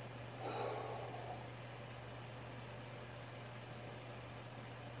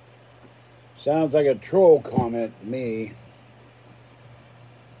 Sounds like a troll comment to me.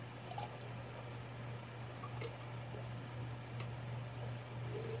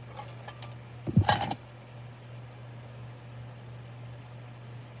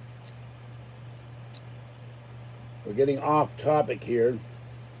 We're getting off topic here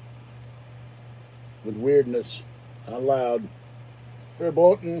with weirdness out loud.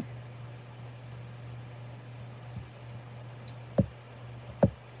 Verboten.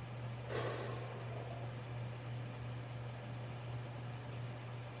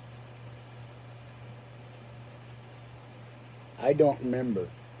 I don't remember.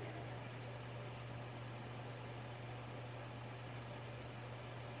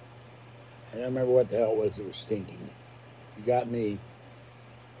 I don't remember what the hell it was that was stinking. You got me.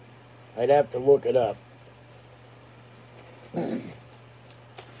 I'd have to look it up.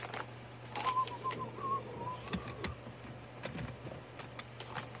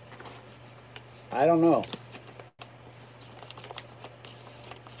 I don't know.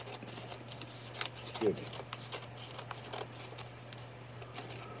 Excuse me.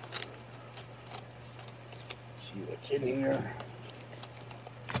 See what's in here.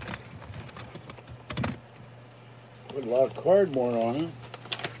 Put a lot of cardboard on it.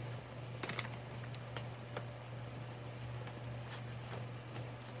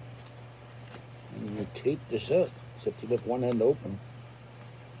 I'm going to tape this up, except you left one end open.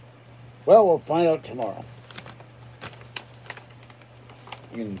 Well, we'll find out tomorrow.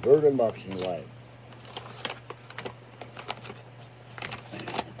 In Bird Unboxing Live.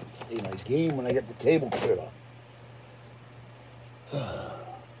 See my game when I get the table cleared off.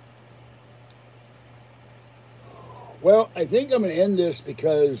 Well, I think I'm going to end this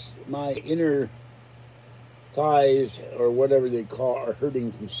because my inner thighs or whatever they call are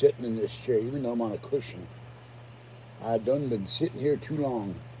hurting from sitting in this chair, even though I'm on a cushion. I've done been sitting here too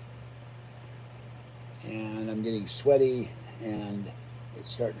long, and I'm getting sweaty, and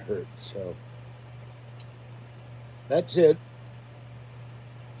it's starting to hurt. So that's it.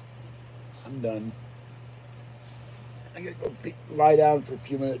 I'm done. I gotta go lie down for a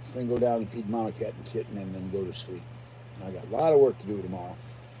few minutes, then go down and feed Mama Cat and Kitten, and then go to sleep. I got a lot of work to do tomorrow.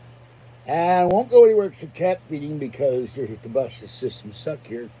 And I won't go anywhere except cat feeding because the bus systems suck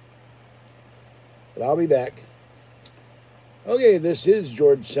here. But I'll be back. Okay, this is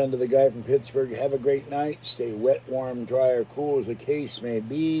George Senda, the guy from Pittsburgh. Have a great night. Stay wet, warm, dry, or cool as the case may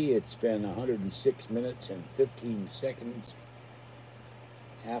be. It's been 106 minutes and 15 seconds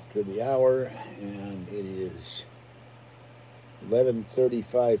after the hour, and it is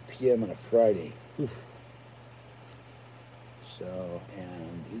 11:35 p.m. on a Friday. Oof. So,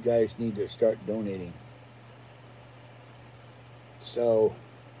 and you guys need to start donating. So,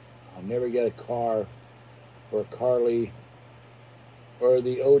 I'll never get a car or a Carly or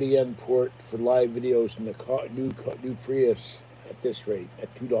the ODN port for live videos in the new Prius at this rate,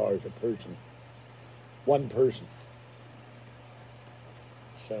 at $2 a person. One person.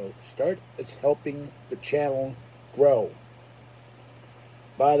 So, start. It's helping the channel grow.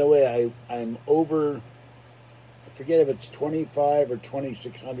 By the way, I'm over, I forget if it's 25 or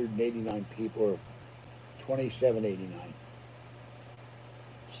 2,689 people, or 2,789.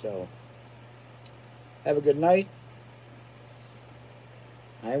 So, have a good night.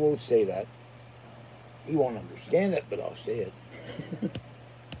 I will say that. He won't understand it, but I'll say it.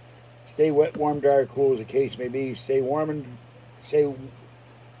 Stay wet, warm, dry, or cool as the case may be. Stay warm and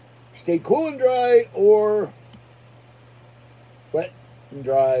stay cool and dry, or wet and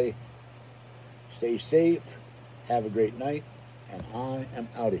dry. Stay safe. Have a great night, and I am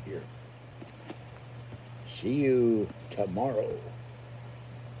out of here. See you tomorrow.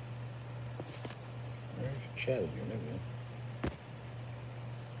 There's a chat in here. There we go.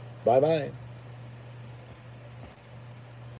 Bye-bye.